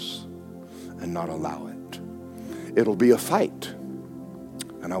rule us and not allow it. It'll be a fight,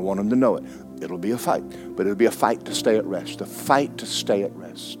 and I want them to know it. It'll be a fight, but it'll be a fight to stay at rest, a fight to stay at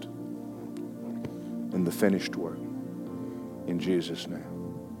rest in the finished work, in Jesus'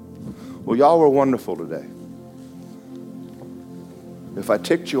 name. Well, y'all were wonderful today. If I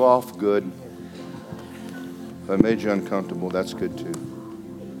ticked you off, good. If I made you uncomfortable, that's good too.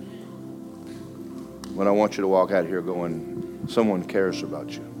 But I want you to walk out here going, someone cares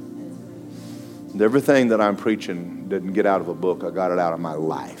about you. And everything that I'm preaching didn't get out of a book. I got it out of my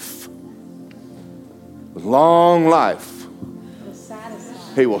life. Long life.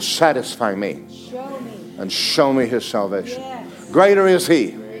 He will satisfy me and show me his salvation. Greater is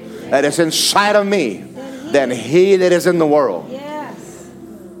he that is inside of me than he that is in the world. Yes.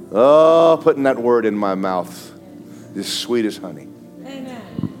 Oh, putting that word in my mouth is sweet as honey.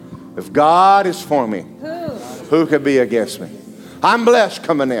 Amen. If God is for me, Who? who could be against me? I'm blessed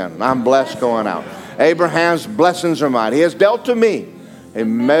coming in. I'm blessed going out. Abraham's blessings are mine. He has dealt to me a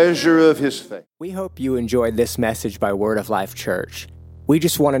measure of his faith. We hope you enjoyed this message by Word of Life Church. We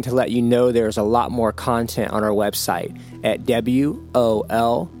just wanted to let you know there's a lot more content on our website at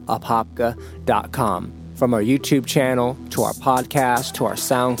wolapopka.com. From our YouTube channel, to our podcast, to our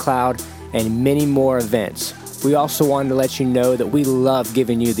SoundCloud, and many more events. We also wanted to let you know that we love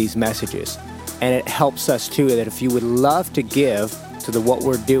giving you these messages. And it helps us too, that if you would love to give to what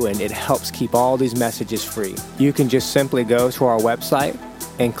we're doing, it helps keep all these messages free. You can just simply go to our website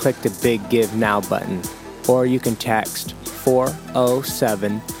and click the big Give Now button. Or you can text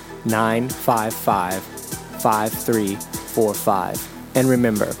 407-955-5345. And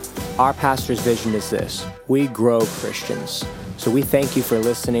remember, our pastor's vision is this: we grow Christians. So we thank you for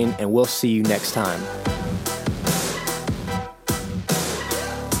listening, and we'll see you next time.